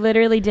experience. He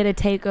literally did a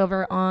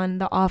takeover on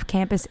the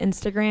off-campus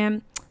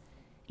Instagram.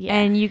 Yeah.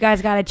 And you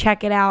guys got to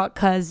check it out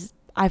because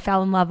I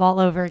fell in love all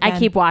over again. I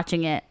keep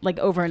watching it like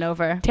over and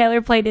over.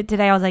 Taylor played it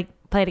today. I was like,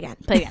 play it again.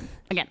 Play it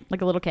again,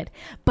 like a little kid.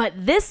 But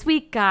this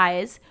week,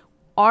 guys,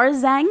 our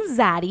Zang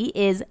Zaddy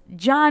is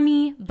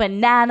Johnny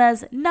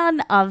Bananas,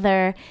 none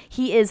other.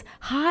 He is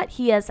hot.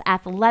 He is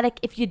athletic.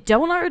 If you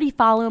don't already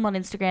follow him on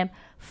Instagram,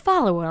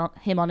 follow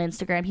him on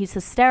Instagram. He's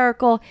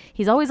hysterical.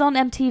 He's always on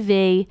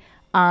MTV.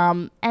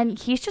 And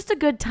he's just a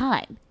good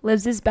time.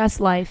 Lives his best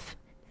life.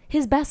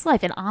 His best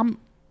life. And I'm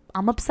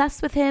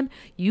obsessed with him.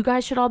 You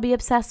guys should all be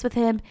obsessed with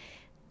him.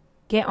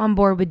 Get on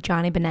board with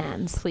Johnny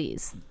Bananas.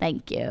 Please.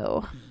 Thank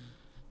you.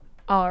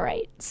 All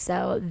right.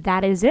 So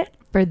that is it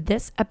for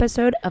this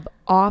episode of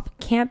Off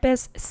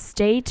Campus.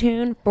 Stay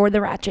tuned for the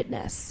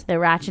ratchetness. The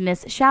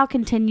ratchetness shall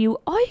continue.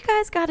 All you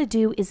guys got to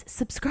do is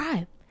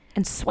subscribe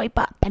and swipe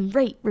up and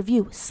rate,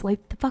 review,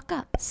 swipe the fuck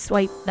up.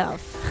 Swipe the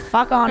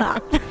fuck on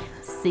up.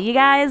 See you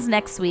guys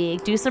next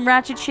week. Do some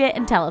ratchet shit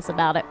and tell us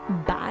about it.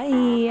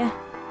 Bye.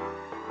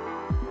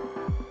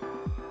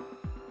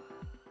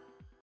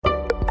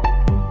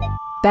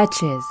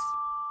 Betches.